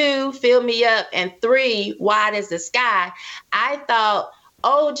 2, Fill Me Up, and 3, Wide as the Sky, I thought,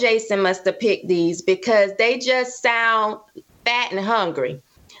 oh, Jason must have picked these because they just sound fat and hungry.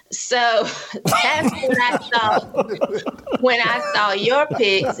 So that's what I thought when I saw your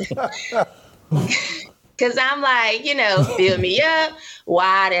picks. Because I'm like, Fill Me Up,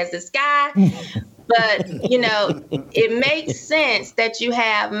 Wide as the Sky. But, it makes sense that you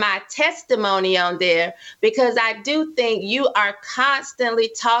have My Testimony on there, because I do think you are constantly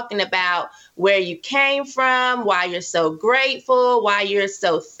talking about where you came from, why you're so grateful, why you're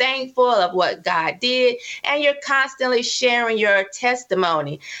so thankful of what God did, and you're constantly sharing your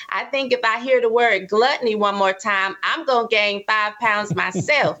testimony. I think if I hear the word gluttony one more time, I'm going to gain 5 pounds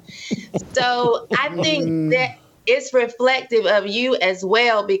myself. So I think that it's reflective of you as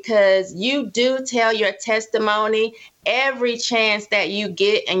well, because you do tell your testimony every chance that you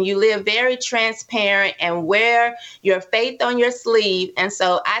get, and you live very transparent and wear your faith on your sleeve. And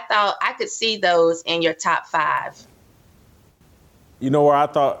so I thought I could see those in your top 5. Where I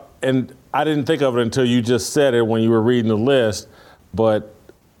thought, and I didn't think of it until you just said it when you were reading the list, but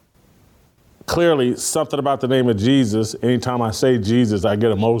clearly Something About the Name of Jesus, anytime I say Jesus, I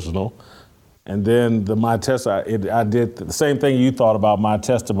get emotional. And then I did the same thing you thought about my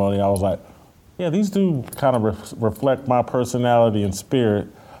testimony. I was like, yeah, these do kind of reflect my personality and spirit.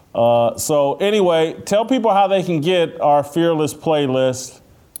 So anyway, tell people how they can get our Fearless playlist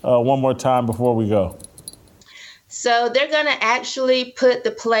one more time before we go. So they're going to actually put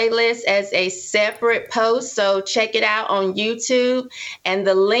the playlist as a separate post. So check it out on YouTube. And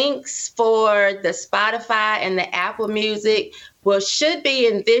the links for the Spotify and the Apple Music should be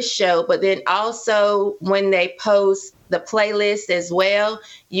in this show. But then also when they post the playlist as well,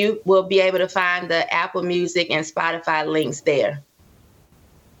 you will be able to find the Apple Music and Spotify links there.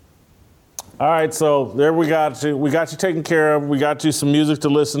 All right, so there we got you. We got you taken care of. We got you some music to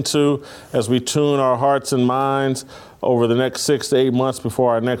listen to as we tune our hearts and minds over the next 6 to 8 months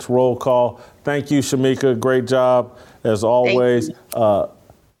before our next roll call. Thank you, Shamika. Great job, as always.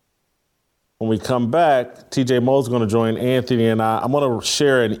 When we come back, TJ Moe's going to join Anthony and I. I'm going to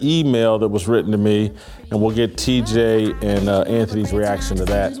share an email that was written to me, and we'll get TJ and Anthony's reaction to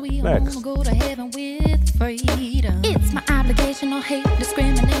that next. It's my obligation, no hate,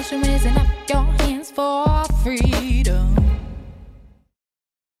 discrimination, raising up your hands for freedom.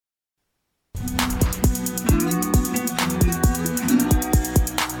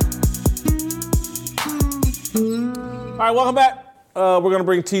 All right, welcome back. We're going to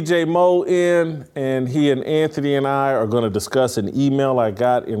bring TJ Moe in, and he and Anthony and I are going to discuss an email I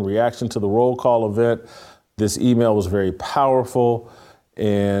got in reaction to the roll call event. This email was very powerful,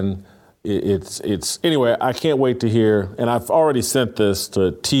 and anyway, I can't wait to hear, and I've already sent this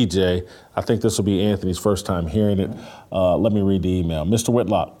to TJ. I think this will be Anthony's first time hearing it. Let me read the email. Mr.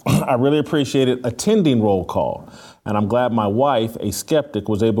 Whitlock, I really appreciated attending roll call, and I'm glad my wife, a skeptic,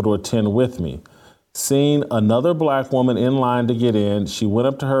 was able to attend with me. Seeing another black woman in line to get in, she went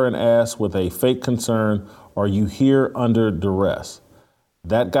up to her and asked with a fake concern, "Are you here under duress?"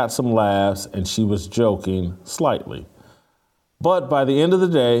 That got some laughs, and she was joking slightly. But by the end of the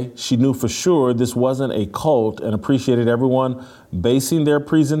day, she knew for sure this wasn't a cult and appreciated everyone basing their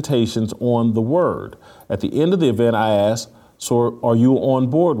presentations on the word. At the end of the event, I asked, "So are you on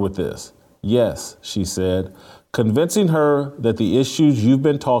board with this?" "Yes," she said. Convincing her that the issues you've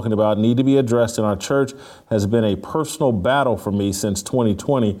been talking about need to be addressed in our church has been a personal battle for me since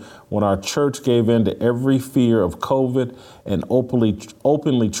 2020, when our church gave in to every fear of COVID and openly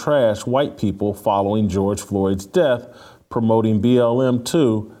trashed white people following George Floyd's death, promoting BLM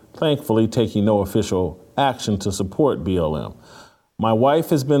too, thankfully taking no official action to support BLM. My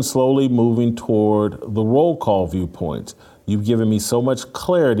wife has been slowly moving toward the roll call viewpoints. You've given me so much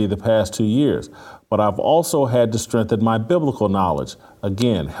clarity the past 2 years, but I've also had to strengthen my biblical knowledge,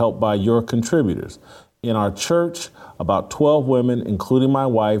 again, helped by your contributors. In our church, about 12 women, including my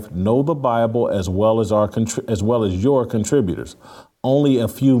wife, know the Bible as well as your contributors. Only a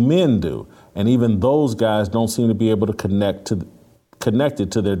few men do, and even those guys don't seem to be able to connect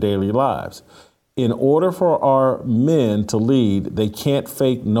it to their daily lives. In order for our men to lead, they can't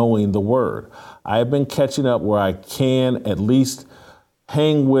fake knowing the word. I have been catching up where I can at least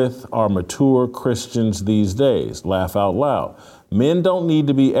hang with our mature Christians these days. Laugh out loud. Men don't need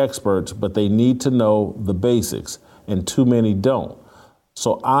to be experts, but they need to know the basics, and too many don't.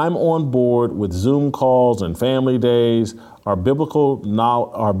 So I'm on board with Zoom calls and family days. Our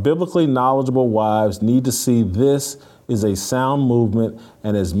biblically knowledgeable wives need to see this is a sound movement,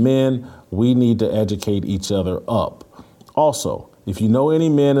 and as men, we need to educate each other up. Also, if you know any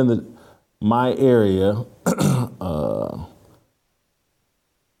men in my area,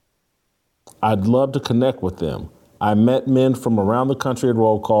 I'd love to connect with them. I met men from around the country at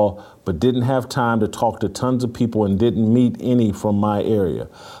roll call, but didn't have time to talk to tons of people and didn't meet any from my area.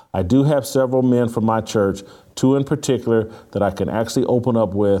 I do have several men from my church, 2 in particular, that I can actually open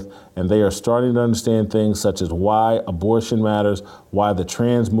up with, and they are starting to understand things such as why abortion matters, why the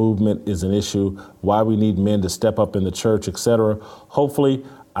trans movement is an issue, why we need men to step up in the church, etc. Hopefully,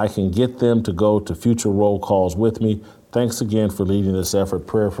 I can get them to go to future roll calls with me. Thanks again for leading this effort.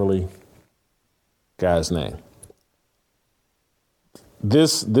 Prayerfully, guy's name.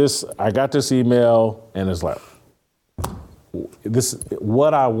 I got this email, and it's like,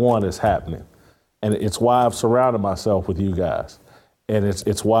 what I want is happening. And it's why I've surrounded myself with you guys. And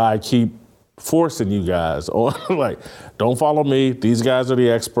it's why I keep forcing you guys on, like, don't follow me. These guys are the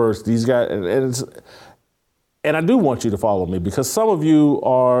experts. These guys, and I do want you to follow me, because some of you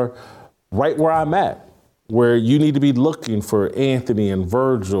are right where I'm at, where you need to be looking for Anthony and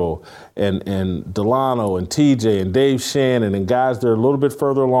Virgil and Delano and TJ and Dave Shannon and guys that are a little bit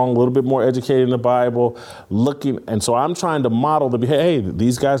further along, a little bit more educated in the Bible, looking. And so I'm trying to model hey,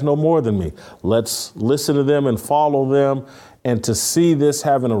 these guys know more than me. Let's listen to them and follow them And to see this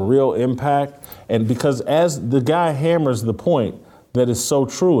having a real impact, and because as the guy hammers the point that is so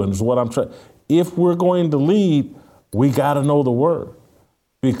true, and is what I'm trying, if we're going to lead, we got to know the word.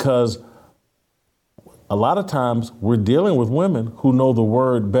 Because a lot of times we're dealing with women who know the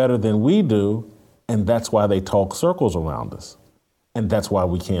word better than we do, and that's why they talk circles around us. And that's why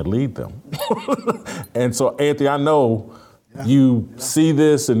we can't lead them. And so, Anthony, I know you see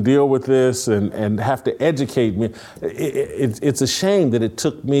this and deal with this and have to educate me. It's a shame that it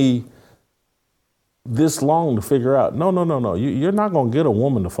took me this long to figure out, no. You're not going to get a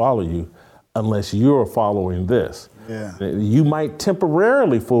woman to follow you unless you're following this. Yeah. You might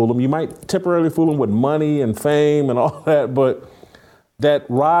temporarily fool them. You might temporarily fool them with money and fame and all that, but that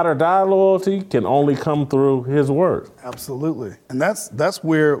ride or die loyalty can only come through his word. Absolutely. And that's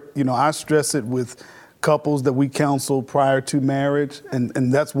where, I stress it with couples that we counsel prior to marriage.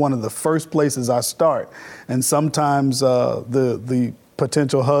 And that's one of the first places I start. And sometimes the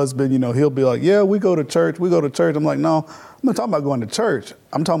potential husband, he'll be like, yeah, we go to church. I'm like, no, I'm not talking about going to church.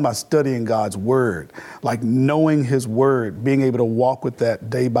 I'm talking about studying God's word, like knowing his word, being able to walk with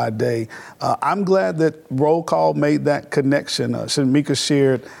that day by day. I'm glad that Roll Call made that connection. Shamika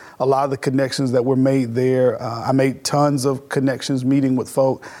shared a lot of the connections that were made there. I made tons of connections meeting with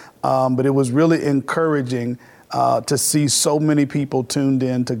folk, but it was really encouraging to see so many people tuned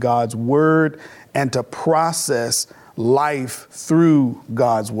in to God's word and to process life through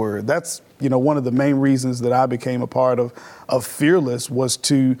God's word. That's one of the main reasons that I became a part of Fearless was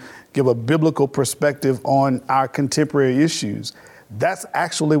to give a biblical perspective on our contemporary issues. That's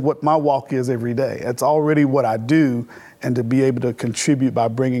actually what my walk is every day. It's already what I do, and to be able to contribute by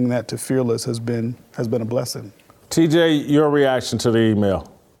bringing that to Fearless has been a blessing. TJ, your reaction to the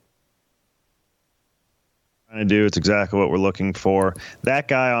email? To do. It's exactly what we're looking for. That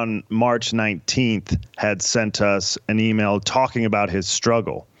guy on March 19th had sent us an email talking about his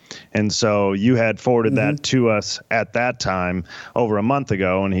struggle. And so you had forwarded that to us at that time over a month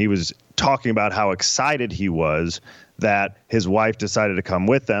ago, and he was talking about how excited he was that his wife decided to come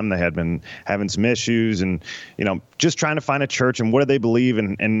with them. They had been having some issues and, just trying to find a church and what do they believe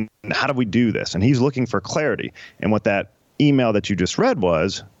and how do we do this? And he's looking for clarity. And what that email that you just read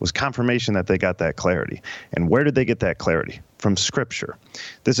was confirmation that they got that clarity. And where did they get that clarity? From Scripture.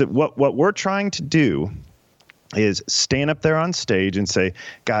 This is what we're trying to do is stand up there on stage and say,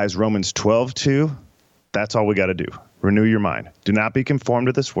 guys, Romans 12:2, that's all we got to do. Renew your mind. Do not be conformed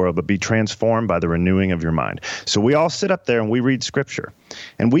to this world, but be transformed by the renewing of your mind. So we all sit up there and we read Scripture.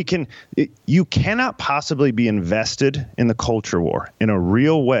 And you cannot possibly be invested in the culture war in a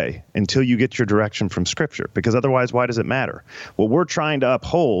real way until you get your direction from Scripture, because otherwise, why does it matter? What we're trying to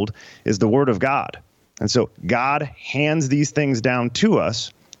uphold is the Word of God. And so God hands these things down to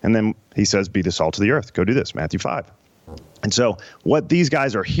us, and then he says, be the salt of the earth. Go do this, Matthew 5. And so what these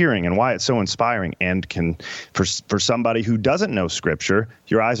guys are hearing and why it's so inspiring and for somebody who doesn't know Scripture,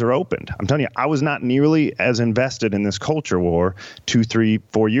 your eyes are opened. I'm telling you, I was not nearly as invested in this culture war 2, 3,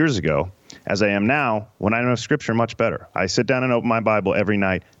 4 years ago as I am now when I know Scripture much better. I sit down and open my Bible every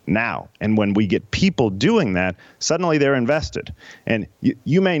night now. And when we get people doing that, suddenly they're invested. And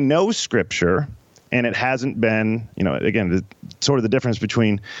you may know Scripture, and it hasn't been, again, sort of the difference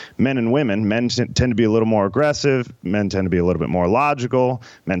between men and women. Men tend to be a little more aggressive. Men tend to be a little bit more logical.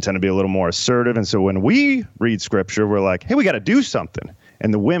 Men tend to be a little more assertive. And so when we read Scripture, we're like, hey, we got to do something.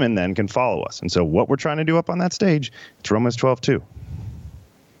 And the women then can follow us. And so what we're trying to do up on that stage, it's Romans 12:2.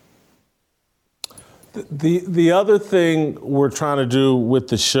 The other thing we're trying to do with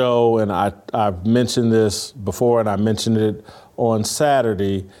the show, and I've mentioned this before and I mentioned it on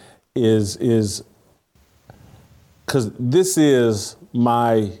Saturday, is because this is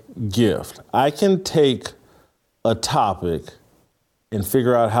my gift. I can take a topic and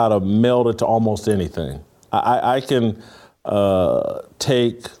figure out how to meld it to almost anything. I can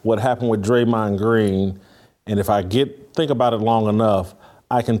take what happened with Draymond Green, and if I think about it long enough,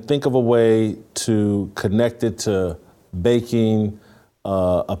 I can think of a way to connect it to baking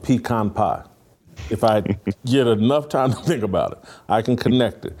a pecan pie. If I get enough time to think about it, I can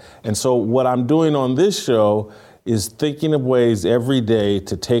connect it. And so what I'm doing on this show is thinking of ways every day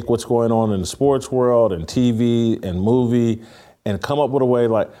to take what's going on in the sports world and TV and movie and come up with a way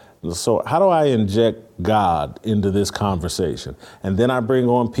so how do I inject God into this conversation? And then I bring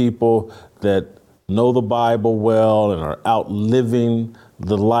on people that know the Bible well and are out living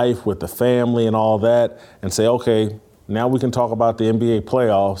the life with the family and all that and say, okay, now we can talk about the NBA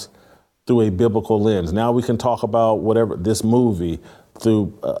playoffs through a biblical lens. Now we can talk about whatever, this movie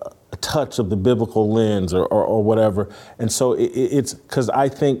through a touch of the biblical lens or whatever. And so it's because I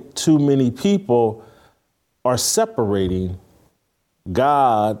think too many people are separating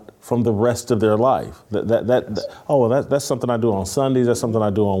God from the rest of their life. That's something I do on Sundays. That's something I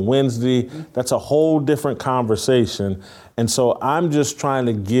do on Wednesday. That's a whole different conversation. And so I'm just trying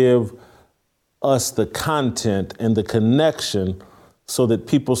to give us the content and the connection so that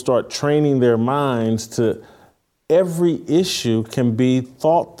people start training their minds to every issue can be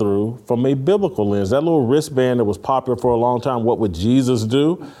thought through from a biblical lens. That little wristband that was popular for a long time, what would Jesus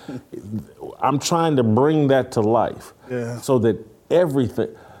do? I'm trying to bring that to life so that everything.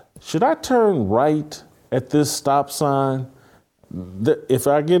 Should I turn right at this stop sign? If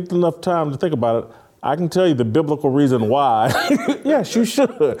I get enough time to think about it, I can tell you the biblical reason why. Yes, you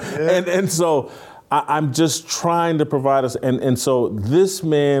should. Yeah. And so I'm just trying to provide us. And so this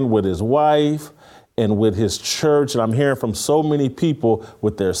man with his wife and with his church, and I'm hearing from so many people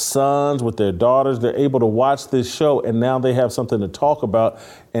with their sons, with their daughters, they're able to watch this show, and now they have something to talk about,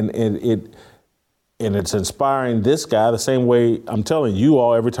 and it's inspiring this guy the same way I'm telling you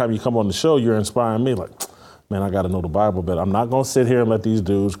all every time you come on the show, you're inspiring me. Like, man, I got to know the Bible better. I'm not going to sit here and let these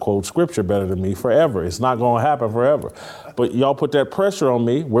dudes quote scripture better than me forever. It's not going to happen forever. But y'all put that pressure on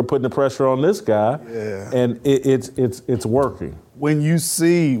me. We're putting the pressure on this guy, and it's working. When you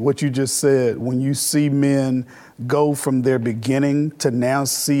see what you just said, when you see men go from their beginning to now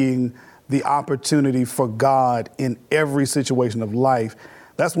seeing the opportunity for God in every situation of life,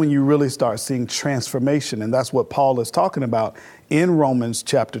 that's when you really start seeing transformation. And that's what Paul is talking about in Romans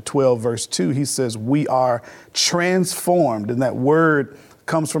chapter 12, verse 2. He says, we are transformed. And that word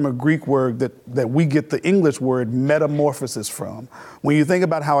comes from a Greek word that we get the English word metamorphosis from. When you think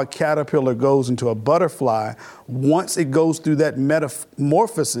about how a caterpillar goes into a butterfly, once it goes through that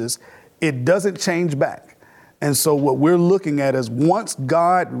metamorphosis, it doesn't change back. And so what we're looking at is once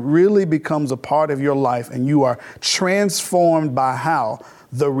God really becomes a part of your life and you are transformed by how?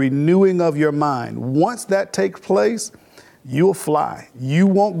 The renewing of your mind. Once that takes place, you'll fly. You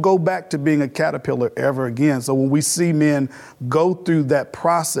won't go back to being a caterpillar ever again. So when we see men go through that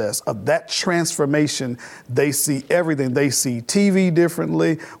process of that transformation, they see everything. They see TV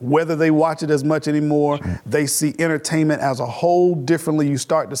differently, whether they watch it as much anymore. They see entertainment as a whole differently. You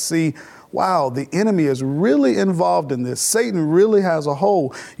start to see, wow, the enemy is really involved in this. Satan really has a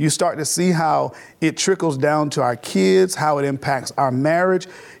hold. You start to see how it trickles down to our kids, how it impacts our marriage.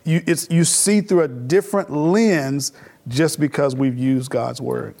 You see through a different lens just because we've used God's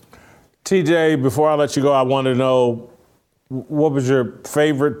word. TJ, before I let you go, I want to know, what was your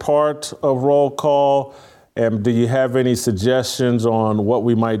favorite part of Roll Call? And do you have any suggestions on what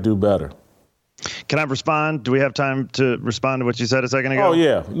we might do better? Can I respond? Do we have time to respond to what you said a second ago? Oh,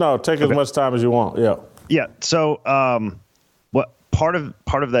 yeah. No, take as much time as you want. Yeah. Yeah. So what part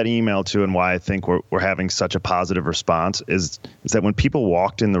of that email, too, and why I think we're having such a positive response is that when people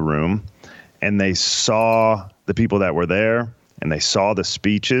walked in the room and they saw the people that were there and they saw the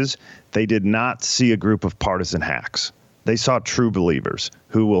speeches, they did not see a group of partisan hacks. They saw true believers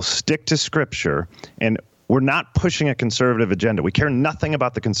who will stick to Scripture, and we're not pushing a conservative agenda. We care nothing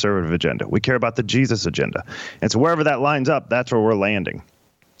about the conservative agenda. We care about the Jesus agenda. And so wherever that lines up, that's where we're landing.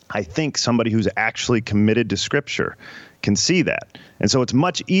 I think somebody who's actually committed to Scripture can see that. And so it's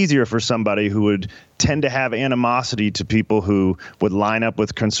much easier for somebody who would tend to have animosity to people who would line up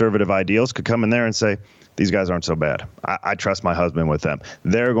with conservative ideals could come in there and say, these guys aren't so bad. I trust my husband with them.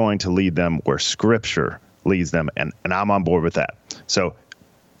 They're going to lead them where Scripture leads them, and I'm on board with that. So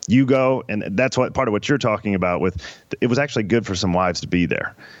you go, and that's what part of what you're talking about with, it was actually good for some wives to be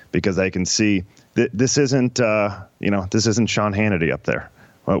there because they can see that this isn't, this isn't Sean Hannity up there.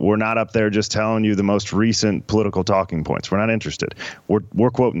 We're not up there just telling you the most recent political talking points. We're not interested.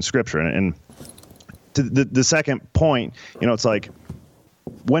 We're quoting Scripture. And to the second point, it's like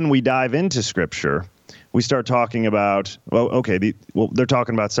when we dive into Scripture, we start talking about, they're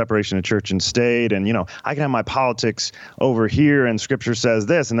talking about separation of church and state, and, I can have my politics over here, and Scripture says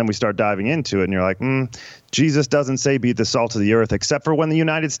this, and then we start diving into it, and you're like, Jesus doesn't say be the salt of the earth, except for when the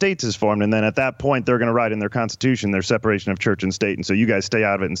United States is formed, and then at that point, they're going to write in their Constitution their separation of church and state, and so you guys stay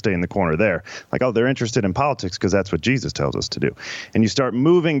out of it and stay in the corner there. Like, they're interested in politics because that's what Jesus tells us to do. And you start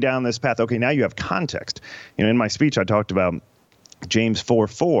moving down this path. Okay, now you have context. In my speech, I talked about James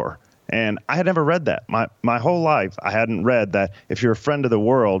 4:4. And I had never read that. My whole life, I hadn't read that if you're a friend of the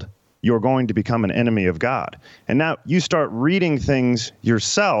world, you're going to become an enemy of God. And now you start reading things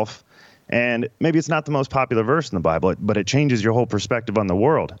yourself, and maybe it's not the most popular verse in the Bible, but it changes your whole perspective on the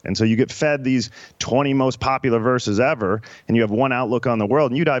world. And so you get fed these 20 most popular verses ever, and you have one outlook on the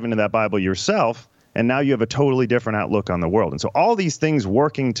world, and you dive into that Bible yourself, and now you have a totally different outlook on the world. And so all these things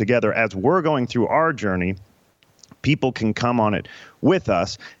working together as we're going through our journey people can come on it with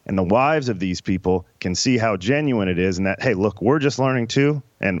us, and the wives of these people can see how genuine it is, and that, hey, look, we're just learning too,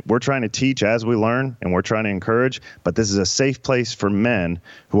 and we're trying to teach as we learn, and we're trying to encourage, but this is a safe place for men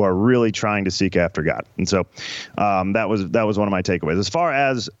who are really trying to seek after God. And so that was one of my takeaways. As far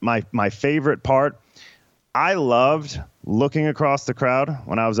as my favorite part, I loved looking across the crowd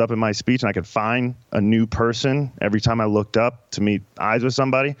when I was up in my speech, and I could find a new person every time I looked up to meet eyes with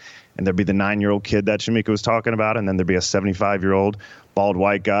somebody. And there'd be the 9-year-old kid that Shamika was talking about, and then there'd be a 75-year-old bald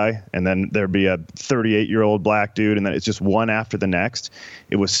white guy, and then there'd be a 38-year-old black dude, and then it's just one after the next.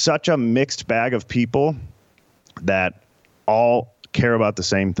 It was such a mixed bag of people that all care about the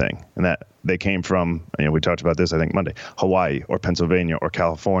same thing, and that they came from, we talked about this, I think, Monday, Hawaii or Pennsylvania or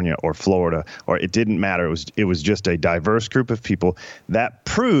California or Florida, or it didn't matter. It was just a diverse group of people that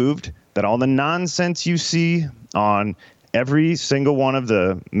proved that all the nonsense you see on every single one of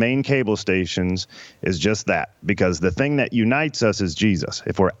the main cable stations is just that, because the thing that unites us is Jesus.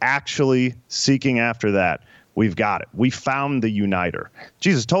 If we're actually seeking after that, we've got it. We found the uniter.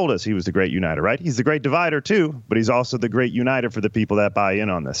 Jesus told us he was the great uniter, right? He's the great divider too, but he's also the great uniter for the people that buy in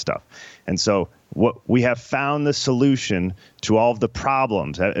on this stuff. And so we have found the solution to all of the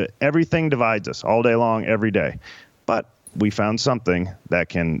problems. Everything divides us all day long, every day. But we found something that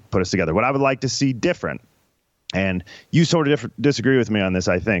can put us together. What I would like to see different, and you sort of disagree with me on this,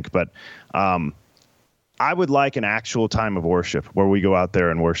 I think, but I would like an actual time of worship where we go out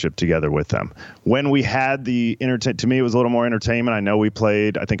there and worship together with them. When we had to me, it was a little more entertainment. I know we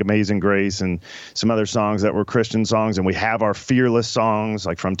played, I think, Amazing Grace and some other songs that were Christian songs, and we have our fearless songs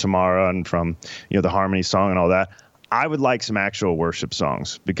like from Tamara and from, the Harmony song and all that. I would like some actual worship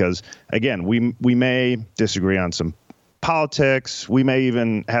songs because, again, we may disagree on some politics. We may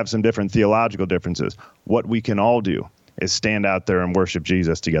even have some different theological differences. What we can all do is stand out there and worship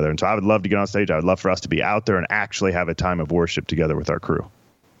Jesus together. And so I would love to get on stage. I would love for us to be out there and actually have a time of worship together with our crew.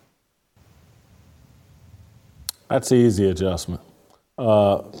 That's an easy adjustment.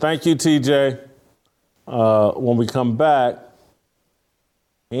 Thank you, TJ. When we come back,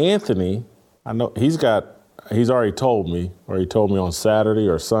 Anthony, I know he's already told me, or he told me on Saturday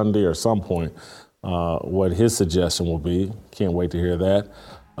or Sunday or some point, what his suggestion will be. Can't wait to hear that.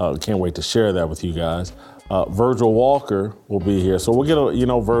 Can't wait to share that with you guys. Virgil Walker will be here. So we'll get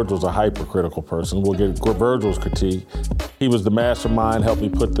Virgil's a hypercritical person. We'll get Virgil's critique. He was the mastermind, help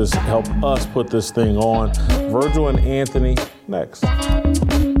us put this thing on. Virgil and Anthony next.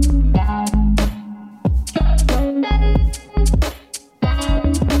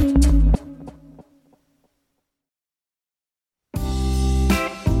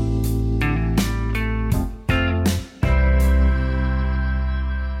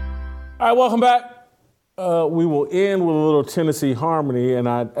 All right, welcome back. We will end with a little Tennessee Harmony, and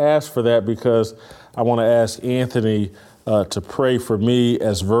I asked for that because I want to ask Anthony to pray for me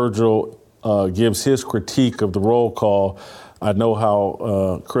as Virgil gives his critique of the roll call. I know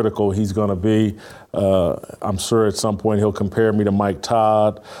how critical he's going to be. I'm sure at some point he'll compare me to Mike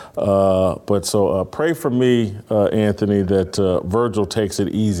Todd. But pray for me, Anthony, that Virgil takes it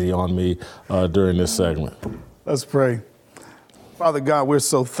easy on me during this segment. Let's pray. Father God, we're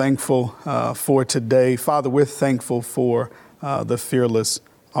so thankful for today. Father, we're thankful for the Fearless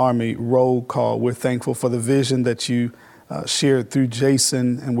Army roll call. We're thankful for the vision that you shared through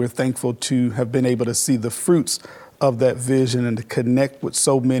Jason, and we're thankful to have been able to see the fruits of that vision and to connect with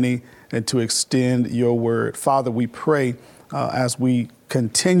so many and to extend your word. Father, we pray as we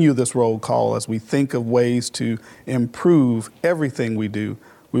continue this roll call, as we think of ways to improve everything we do,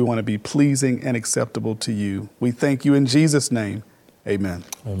 we want to be pleasing and acceptable to you. We thank you in Jesus' name. Amen.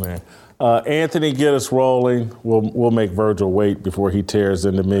 Amen. Anthony, get us rolling. We'll make Virgil wait before he tears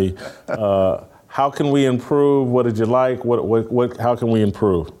into me. How can we improve? What did you like? How can we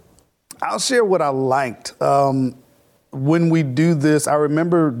improve? I'll share what I liked. When we do this, I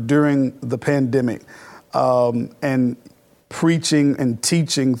remember during the pandemic and preaching and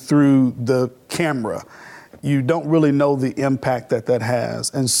teaching through the camera. You don't really know the impact that has.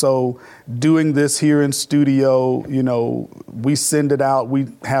 And so doing this here in studio, we send it out. We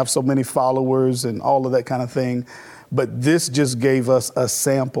have so many followers and all of that kind of thing. But this just gave us a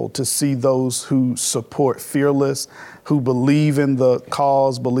sample to see those who support Fearless, who believe in the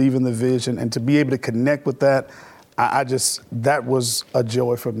cause, believe in the vision, and to be able to connect with that. That was a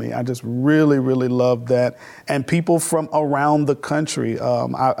joy for me. I just really, really loved that. And people from around the country.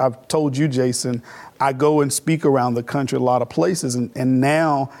 I've told you, Jason, I go and speak around the country, a lot of places. And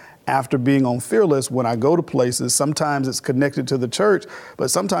now, after being on Fearless, when I go to places, sometimes it's connected to the church, but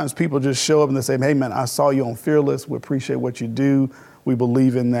sometimes people just show up and they say, hey, man, I saw you on Fearless. We appreciate what you do. We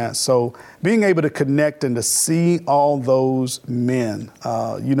believe in that. So being able to connect and to see all those men,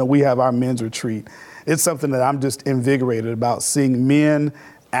 we have our men's retreat. It's something that I'm just invigorated about, seeing men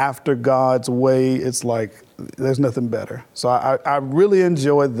after God's way. It's like there's nothing better. So I really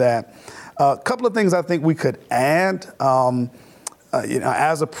enjoyed that. A couple of things I think we could add.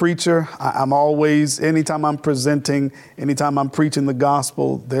 As a preacher, I'm always, anytime I'm presenting, anytime I'm preaching the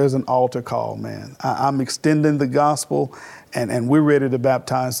gospel, there's an altar call, man. I'm extending the gospel, and we're ready to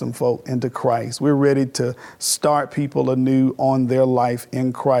baptize some folk into Christ. We're ready to start people anew on their life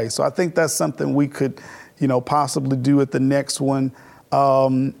in Christ. So I think that's something we could, possibly do at the next one.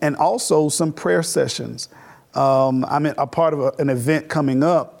 And also some prayer sessions. I'm a part of an event coming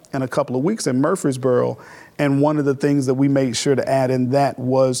up in a couple of weeks in Murfreesboro. And one of the things that we made sure to add in that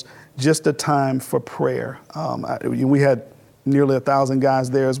was just a time for prayer. We had nearly 1,000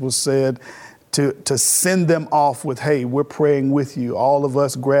 guys there, as was said, to send them off with, hey, we're praying with you. All of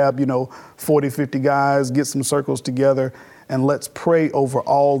us grab, 40, 50 guys, get some circles together, and let's pray over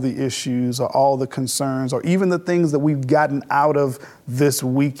all the issues or all the concerns or even the things that we've gotten out of this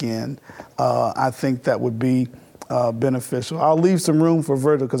weekend. I think that would be beneficial. I'll leave some room for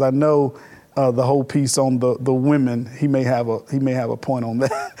Virgil because I know the whole piece on the women, he may have a point on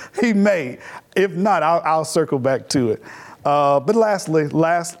that. He may. If not, I'll circle back to it. But last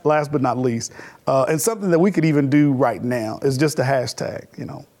but not least, and something that we could even do right now is just a hashtag.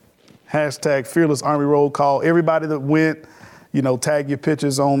 Hashtag Fearless Army Roll Call. Everybody that went, tag your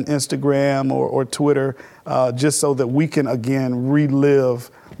pictures on Instagram or Twitter, just so that we can again relive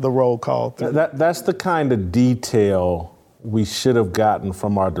the roll call. That's the kind of detail we should have gotten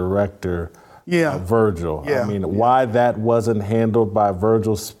from our director. Virgil. Yeah. I mean, why that wasn't handled by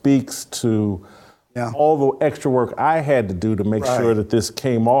Virgil speaks to all the extra work I had to do to make sure that this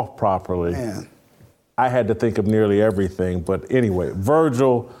came off properly. Man. I had to think of nearly everything. But anyway,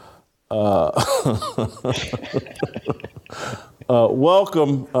 Virgil,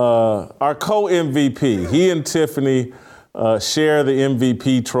 welcome our co-MVP. He and Tiffany share the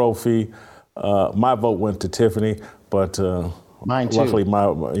MVP trophy. My vote went to Tiffany, but mine too. Luckily,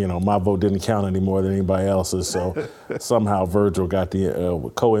 my vote didn't count any more than anybody else's. So somehow Virgil got the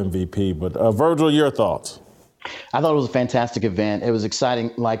co-MVP. But Virgil, your thoughts? I thought it was a fantastic event. It was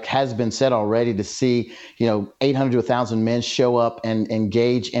exciting, like has been said already, to see 800 to 1,000 men show up and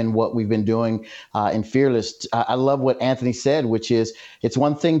engage in what we've been doing in Fearless. I love what Anthony said, which is it's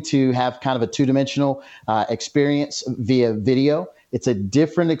one thing to have kind of a two-dimensional experience via video. It's a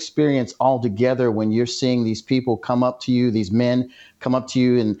different experience altogether when you're seeing these people come up to you, these men come up to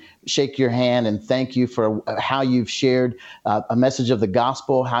you and shake your hand and thank you for how you've shared a message of the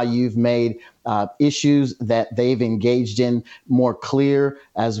gospel, how you've made issues that they've engaged in more clear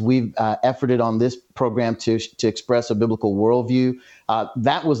as we've efforted on this program to express a biblical worldview.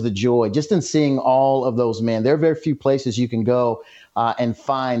 That was the joy, just in seeing all of those men. There are very few places you can go and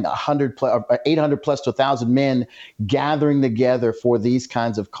find 800 plus to 1,000 men gathering together for these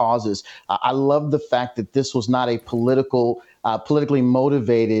kinds of causes. I love the fact that this was not a politically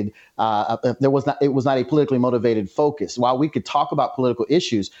motivated. It was not a politically motivated focus. While we could talk about political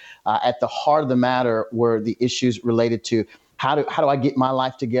issues, at the heart of the matter were the issues related to how do I get my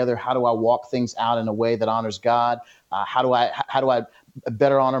life together? How do I walk things out in a way that honors God? How do I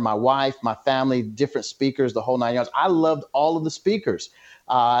better honor my wife, my family, different speakers, the whole 9 yards. I loved all of the speakers.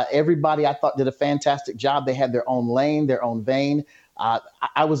 Everybody I thought did a fantastic job. They had their own lane, their own vein.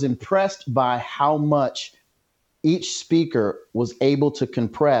 I was impressed by how much each speaker was able to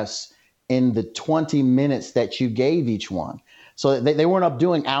compress in the 20 minutes that you gave each one. So they weren't up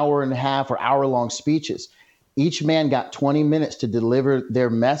doing hour and a half or hour-long speeches. Each man got 20 minutes to deliver their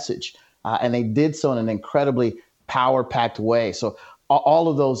message, and they did so in an incredibly power-packed way. So all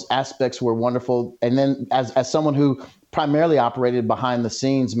of those aspects were wonderful. And then as someone who primarily operated behind the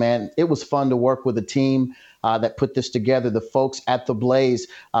scenes, man, it was fun to work with a team that put this together. The folks at The Blaze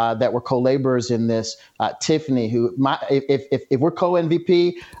that were co-laborers in this, Tiffany, who if we're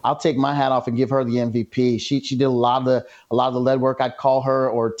co-MVP, I'll take my hat off and give her the MVP. She did a lot of the lead work. I'd call her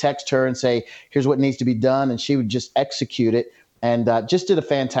or text her and say, here's what needs to be done, and she would just execute it. And just did a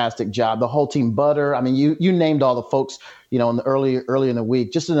fantastic job. The whole team, Butter. I mean, you named all the folks, in the early in the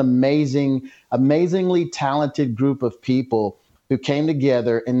week. Just an amazingly talented group of people who came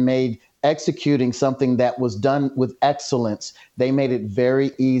together and made executing something that was done with excellence. They made it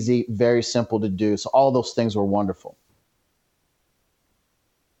very easy, very simple to do. So all those things were wonderful.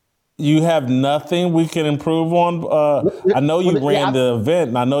 You have nothing we can improve on? I know you ran the event,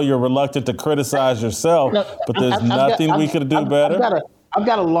 and I know you're reluctant to criticize yourself, but there's nothing we could do better? I've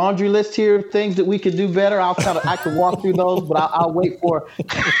got a laundry list here of things that we could do better. I could walk through those, but I'll wait for.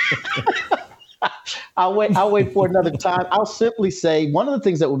 I'll wait for another time. I'll simply say one of the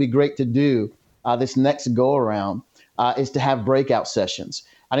things that would be great to do this next go around is to have breakout sessions.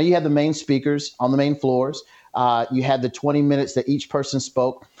 I know you had the main speakers on the main floors. You had the 20 minutes that each person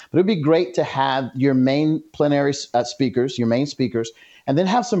spoke, but it'd be great to have your main plenary speakers, your main speakers, and then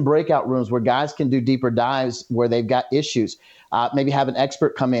have some breakout rooms where guys can do deeper dives where they've got issues. Maybe have an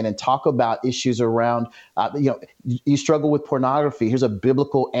expert come in and talk about issues around, you struggle with pornography. Here's a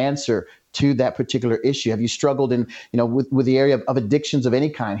biblical answer to that particular issue. Have you struggled in, with the area of addictions of any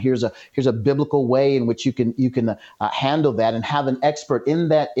kind? Here's a biblical way in which you can handle that, and have an expert in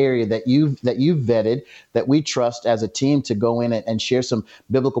that area that you've vetted, that we trust as a team to go in and share some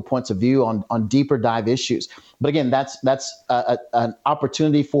biblical points of view on deeper dive issues. But again, that's an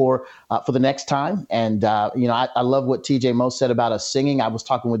opportunity for the next time. And I love what TJ Moe said about us singing. I was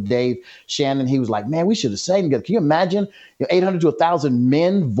talking with Dave Shannon. He was like, "Man, we should have sang together." Can you imagine 800 to 1,000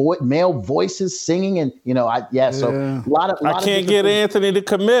 male voices singing? And so a lot of. I can't get Anthony to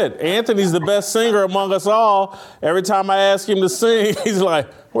commit. Anthony's the best singer among us all. Every time I ask him to sing, he's like,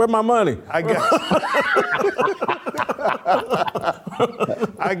 "Where's my money?" I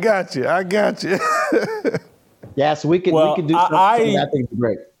got you. Yeah, so we could do something. I think it's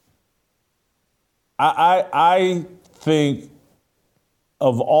great. I think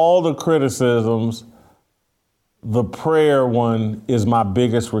of all the criticisms, the prayer one is my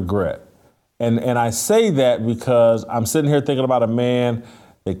biggest regret. And I say that because I'm sitting here thinking about a man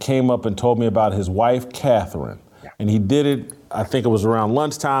that came up and told me about his wife, Catherine. Yeah. And he did it, I think it was around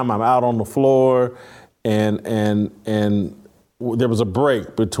lunchtime. I'm out on the floor and there was a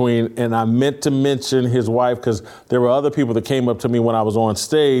break between, and I meant to mention his wife because there were other people that came up to me when I was on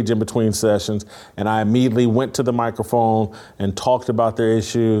stage in between sessions, and I immediately went to the microphone and talked about their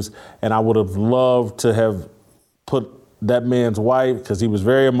issues. And I would have loved to have put that man's wife, because he was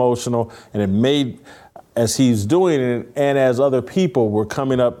very emotional, and it made, as he's doing it, and as other people were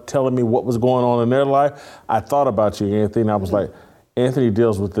coming up telling me what was going on in their life, I thought about you, Anthony, and I was like, Anthony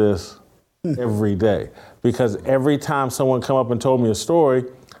deals with this every day. Because every time someone come up and told me a story,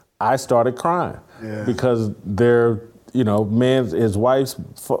 I started crying. Yeah. Because his wife's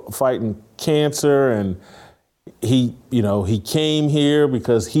fighting cancer, and he came here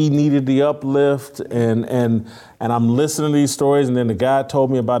because he needed the uplift, and I'm listening to these stories, and then the guy told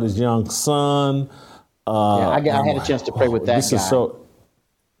me about his young son. I had a chance to pray with that this guy. Is so.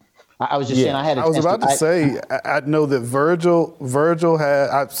 I was just saying I had a chance. I was about to say, I know that Virgil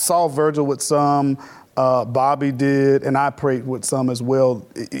I saw Virgil with some, Bobby did, and I prayed with some as well.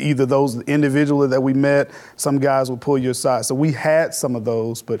 Either those individually that we met, some guys would pull you aside. So we had some of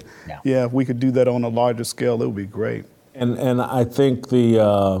those, but if we could do that on a larger scale, it would be great. And I think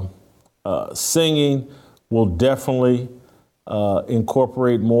the singing will definitely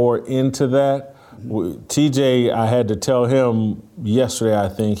incorporate more into that. TJ, I had to tell him yesterday, I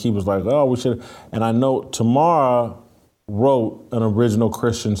think, he was like, "Oh, we should." And I know Tamara wrote an original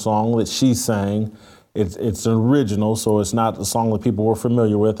Christian song that she sang. It's an original, so it's not a song that people were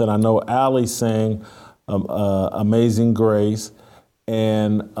familiar with. And I know Allie sang Amazing Grace.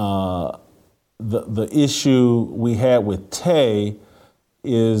 And the issue we had with Tay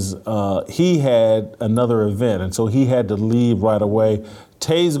is he had another event, and so he had to leave right away.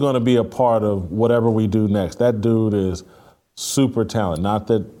 Tay's going to be a part of whatever we do next. That dude is super talented. Not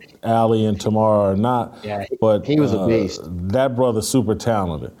that Allie and Tamara are not, but he was a beast. That brother's super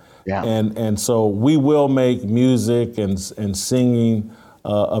talented. Yeah. And so we will make music and singing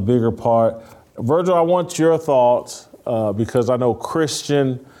a bigger part. Virgil, I want your thoughts because I know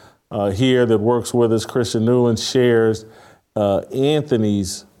Christian here that works with us, Christian Newland, shares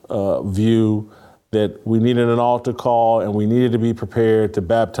Anthony's view that we needed an altar call and we needed to be prepared to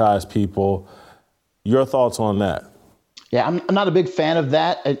baptize people. Your thoughts on that? Yeah, I'm not a big fan of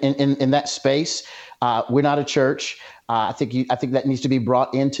that in that space. We're not a church. I think that needs to be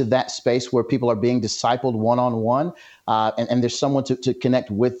brought into that space where people are being discipled one-on-one, and there's someone to connect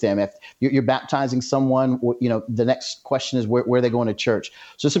with them. If you're baptizing someone, the next question is where are they going to church?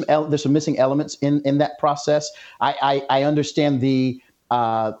 So there's some missing elements in that process. I understand the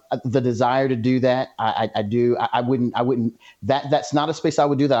desire to do that. I do. I wouldn't. That's not a space I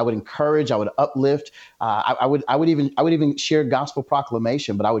would do that. I would encourage. I would uplift. I would even share gospel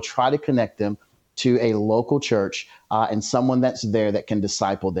proclamation, but I would try to connect them to a local church and someone that's there that can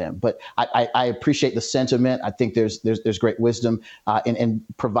disciple them. But I appreciate the sentiment. I think there's great wisdom in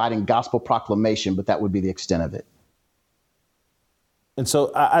providing gospel proclamation, but that would be the extent of it. And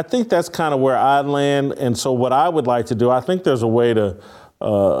so I think that's kind of where I land. And so what I would like to do, I think there's a way to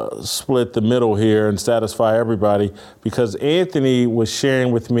split the middle here and satisfy everybody, because Anthony was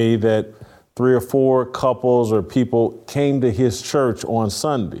sharing with me that 3 or 4 couples or people came to his church on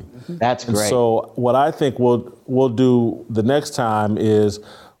Sunday. That's great. And so what I think we'll do the next time is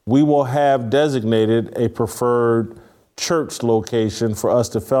we will have designated a preferred church location for us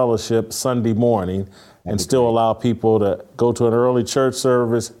to fellowship Sunday morning and still allow people to go to an early church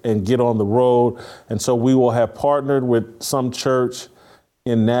service and get on the road. And so we will have partnered with some church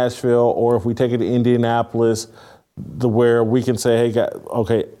in Nashville, or if we take it to Indianapolis, where we can say, hey,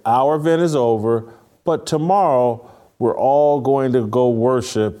 okay, our event is over, but tomorrow we're all going to go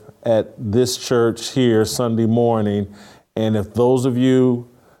worship at this church here Sunday morning. And if those of you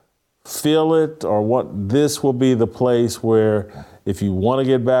feel it or what, this will be the place where if you want to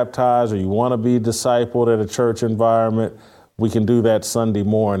get baptized or you want to be discipled at a church environment, we can do that Sunday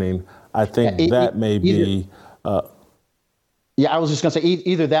morning. I think that may be. Yeah, I was just going to say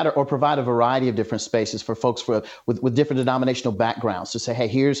either that or provide a variety of different spaces for folks with different denominational backgrounds to say, hey,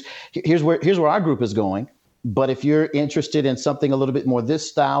 here's where our group is going. But if you're interested in something a little bit more this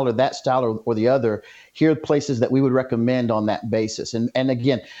style or that style or the other, here are places that we would recommend on that basis. And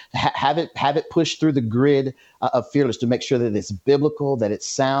again, have it pushed through the grid of Fearless to make sure that it's biblical, that it's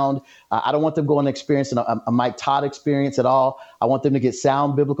sound. I don't want them going to experience a Mike Todd experience at all. I want them to get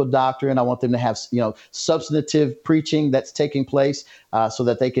sound biblical doctrine. I want them to have substantive preaching that's taking place so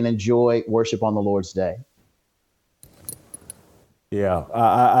that they can enjoy worship on the Lord's Day. Yeah,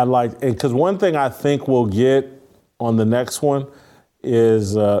 I like, because one thing I think we'll get on the next one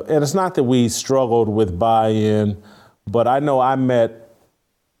is, and it's not that we struggled with buy-in, but I know I met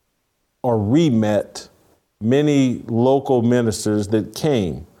or re-met many local ministers that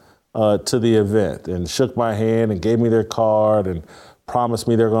came to the event and shook my hand and gave me their card and promised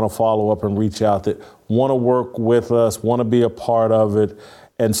me they're going to follow up and reach out, that want to work with us, want to be a part of it.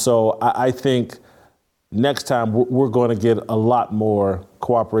 And so I think next time we're going to get a lot more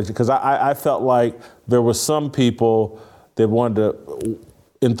cooperation, because I felt like there were some people that wanted to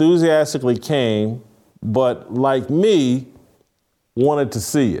enthusiastically came, but like me, wanted to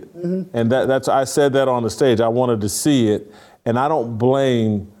see it. Mm-hmm. And that's I said that on the stage. I wanted to see it, and I don't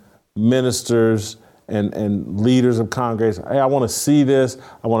blame ministers and leaders of congregations. Hey, I want to see this.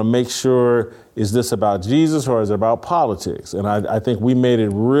 I want to make sure, is this about Jesus or is it about politics? And I think we made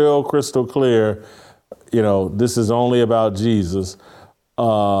it real crystal clear, this is only about Jesus.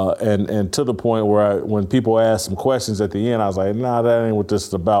 And to the point where when people asked some questions at the end, I was like, nah, that ain't what this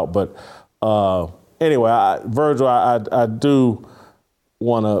is about. But anyway, Virgil, I do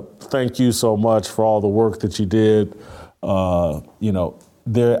want to thank you so much for all the work that you did. I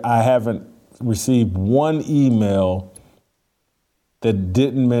haven't received one email that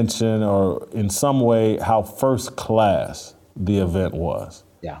didn't mention or in some way how first class the event was.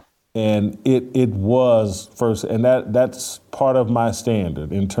 Yeah. And it was first, and that's part of my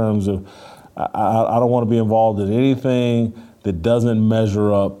standard in terms of I don't want to be involved in anything that doesn't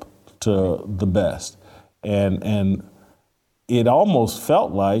measure up to the best. And it almost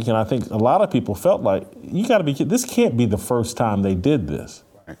felt like, and I think a lot of people felt like, this can't be the first time they did this.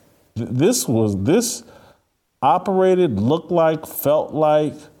 Right. This operated, looked like, felt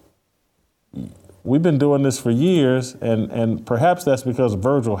like, we've been doing this for years, and perhaps that's because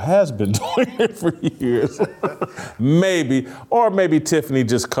Virgil has been doing it for years. Maybe Tiffany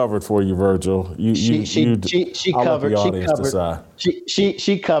just covered for you, Virgil. She covered.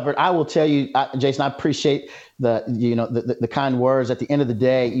 She covered. I will tell you, Jason, I appreciate the kind words. At the end of the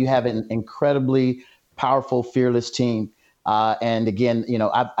day, you have an incredibly powerful, fearless team. And again,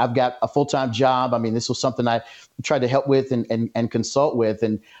 I've got a full-time job. I mean, this was something I tried to help with and consult with.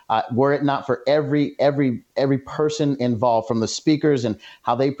 And were it not for every person involved, from the speakers and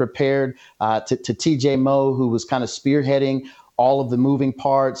how they prepared, to TJ Moe, who was kind of spearheading all of the moving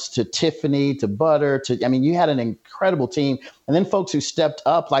parts, to Tiffany, to Butter, you had an incredible team. And then folks who stepped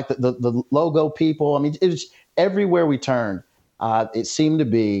up, like the logo people. I mean, it was everywhere we turned. It seemed to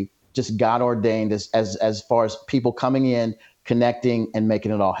be just God ordained as far as people coming in, connecting, and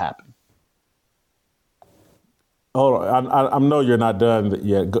making it all happen. Hold on, I know you're not done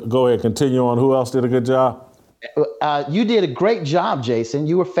yet. Go ahead, continue on. Who else did a good job? You did a great job, Jason.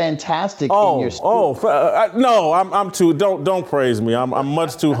 You were fantastic in your speech. No, I'm too. Don't praise me. I'm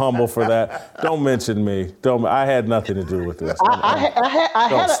much too humble for that. Don't mention me. I had nothing to do with this. I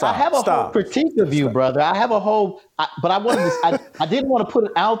have a whole critique of you, brother. I have a whole. But I wanted to. I didn't want to put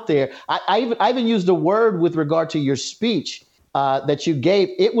it out there. I even used a word with regard to your speech that you gave.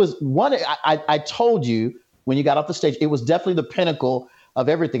 It was one. I told you when you got off the stage. It was definitely the pinnacle of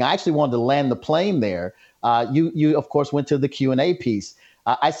everything. I actually wanted to land the plane there. You of course went to the Q&A piece.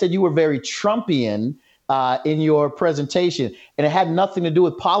 I said you were very Trumpian in your presentation, and it had nothing to do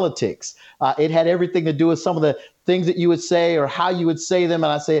with politics. It had everything to do with some of the things that you would say or how you would say them.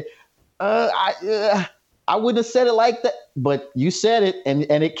 And I said, I wouldn't have said it like that, but you said it, and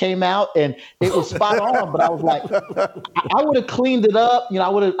it came out, and it was spot on. But I was like, I would have cleaned it up, I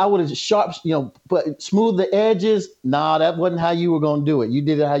would have sharp, but smooth the edges. Nah, that wasn't how you were going to do it. You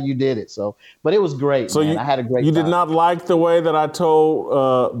did it how you did it. So, but it was great. So man. I had a great. You time. did not like the way that I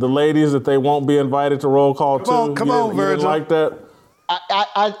told the ladies that they won't be invited to roll call too. Come on, Virgil. You didn't like that?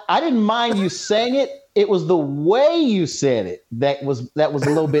 I didn't mind you saying it. It was the way you said it that was a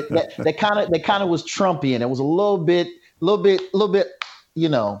little bit that kind of was Trumpian. It was a little bit.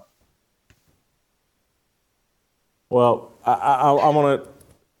 Well,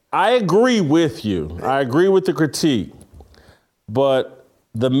 I agree with you. I agree with the critique, but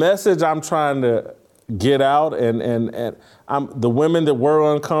the message I'm trying to get out, and the women that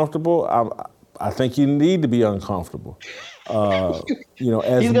were uncomfortable, I think you need to be uncomfortable. As men,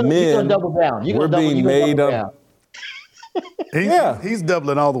 he's gonna double down. We're being made up. He's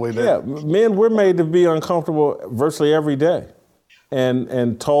doubling all the way down. Yeah, men, we're made to be uncomfortable virtually every day,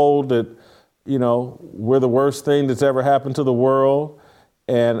 and told that, we're the worst thing that's ever happened to the world,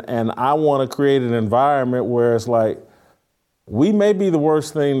 and I want to create an environment where it's like, we may be the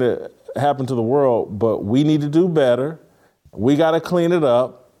worst thing that happened to the world, but we need to do better. We got to clean it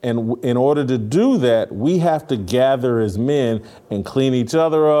up. And in order to do that, we have to gather as men and clean each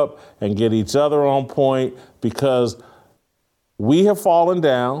other up and get each other on point, because we have fallen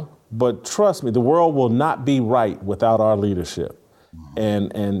down. But trust me, the world will not be right without our leadership.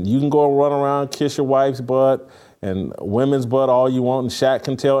 And you can go run around, kiss your wife's butt and women's butt all you want. And Shaq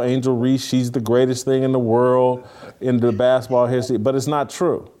can tell Angel Reese she's the greatest thing in the world in the basketball history. But it's not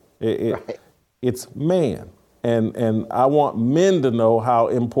true. It's man. And I want men to know how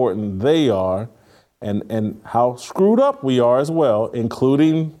important they are and how screwed up we are as well,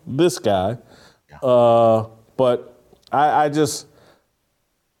 including this guy. But I just,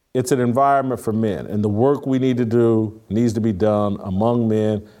 it's an environment for men. And the work we need to do needs to be done among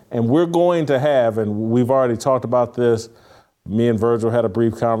men. And we're going to have, and we've already talked about this, me and Virgil had a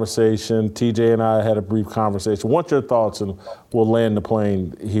brief conversation. TJ and I had a brief conversation. Want your thoughts, and we'll land the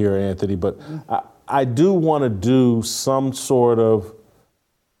plane here, Anthony. But I do want to do some sort of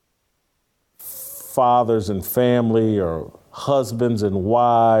fathers and family or husbands and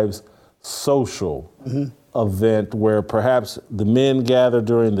wives social event where perhaps the men gather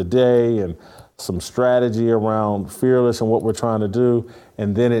during the day and some strategy around Fearless and what we're trying to do.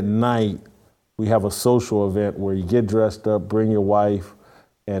 And then at night, we have a social event where you get dressed up, bring your wife,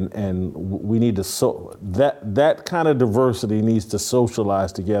 and we need to, that kind of diversity needs to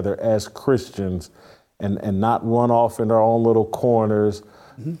socialize together as Christians and not run off in our own little corners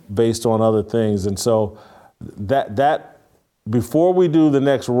based on other things. And so that before we do the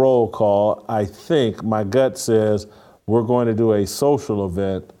next roll call, I think my gut says we're going to do a social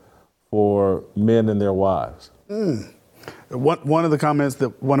event for men and their wives. One of the comments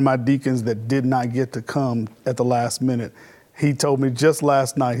that one of my deacons that did not get to come at the last minute, he told me just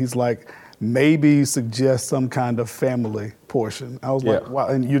last night, he's like, maybe suggest some kind of family portion. I was like, wow,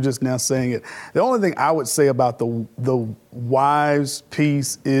 and you're just now saying it. The only thing I would say about the wives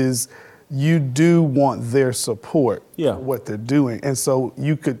piece is you do want their support for what they're doing. And so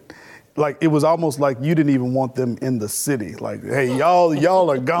you could, like, it was almost like you didn't even want them in the city. Like, hey, y'all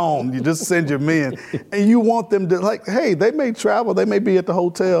are gone. You just send your men. And you want them to, like, hey, they may travel, they may be at the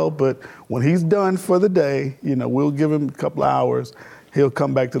hotel, but when he's done for the day, we'll give him a couple of hours. He'll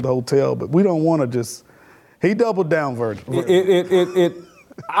come back to the hotel. But we don't want to just, he doubled down, Virgil.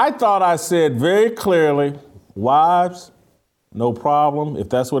 I thought I said very clearly, wives, no problem. If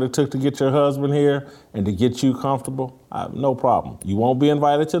that's what it took to get your husband here and to get you comfortable, no problem. You won't be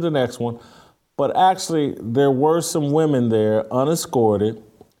invited to the next one. But actually, there were some women there, unescorted.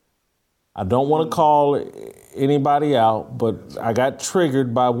 I don't want to call anybody out, but I got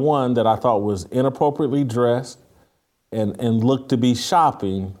triggered by one that I thought was inappropriately dressed and looked to be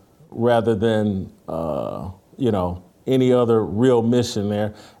shopping rather than, any other real mission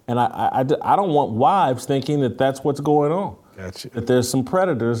there. And I don't want wives thinking that that's what's going on. Gotcha. That there's some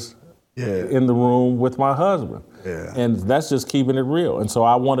predators in the room with my husband. Yeah. And that's just keeping it real. And so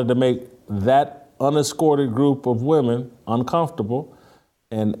I wanted to make that unescorted group of women uncomfortable.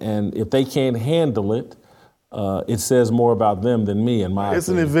 And if they can't handle it, it says more about them than me, in my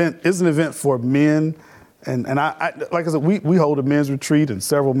opinion. It's an event for men And I like I said, we hold a men's retreat and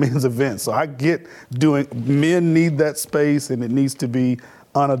several men's events. So I get men need that space and it needs to be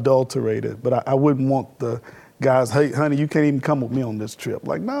unadulterated. But I wouldn't want the guys, hey, honey, you can't even come with me on this trip.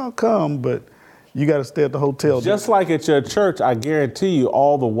 Like, no, I'll come, but you got to stay at the hotel. Just like at your church, I guarantee you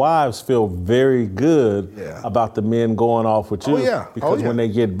all the wives feel very good about the men going off with you. Because when they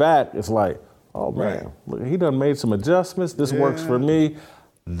get back, it's like, oh, man, look, he done made some adjustments. This works for me.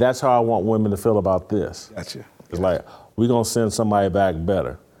 That's how I want women to feel about this. Gotcha. It's like, we're going to send somebody back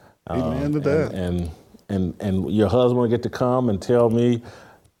better. Amen to that. And your husband will get to come and tell me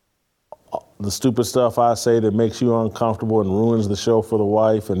the stupid stuff I say that makes you uncomfortable and ruins the show for the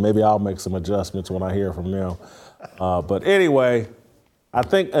wife, and maybe I'll make some adjustments when I hear from them. But anyway, I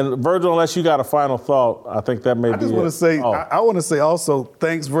think, and Virgil, unless you got a final thought, I think that may be it. I want to say also,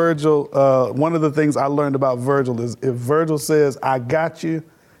 thanks, Virgil. One of the things I learned about Virgil is if Virgil says, I got you,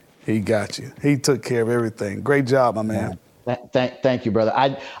 he got you. He took care of everything. Great job, my man. Thank you,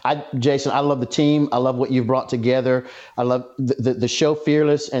 brother. Jason, I love the team. I love what you've brought together. I love the show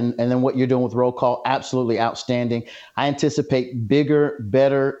Fearless and then what you're doing with Roll Call. Absolutely outstanding. I anticipate bigger,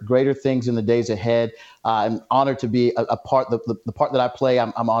 better, greater things in the days ahead. I'm honored to be a part. The part that I play,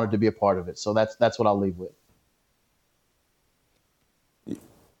 I'm honored to be a part of it. So that's what I'll leave with.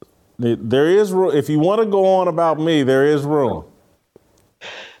 There is room. If you want to go on about me, there is room.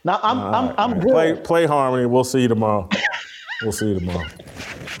 Now I'm good. Play harmony. We'll see you tomorrow. We'll see you tomorrow.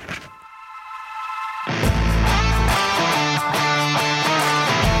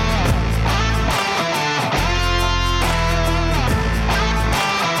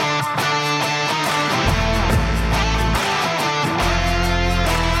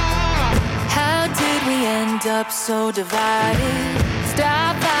 How did we end up so divided?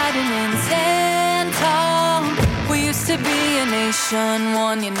 Stop fighting and stand tall. We used to be a nation,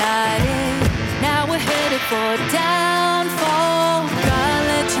 one united. Now we're headed for downfall. God,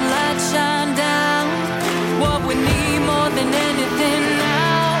 let your light shine down. What we need more than anything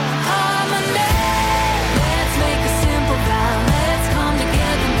now. Harmony. Let's make a simple vow. Let's come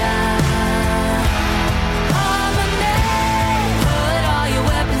together now. Harmony. Put all your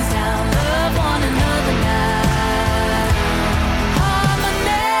weapons down. Love one another now.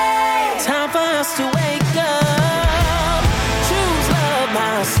 Harmony. Time for us to wake up. Choose love,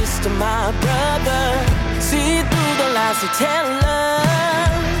 my sister, my brother. See through the lies they tell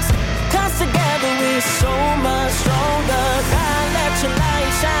us. 'Cause together we're so much stronger. God, let your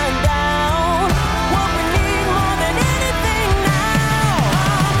light shine down. What we need more than anything now.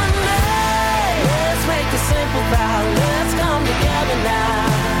 Harmony. Let's make a simple vow. Let's come together now.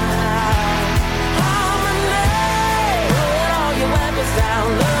 Harmony. Put all your weapons down.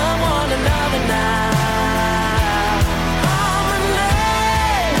 Love one another now.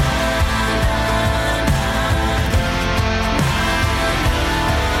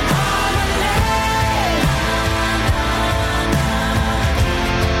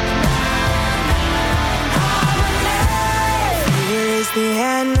 The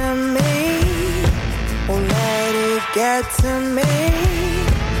enemy won't let it get to me.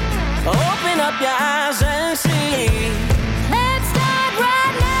 Open up your eyes and see.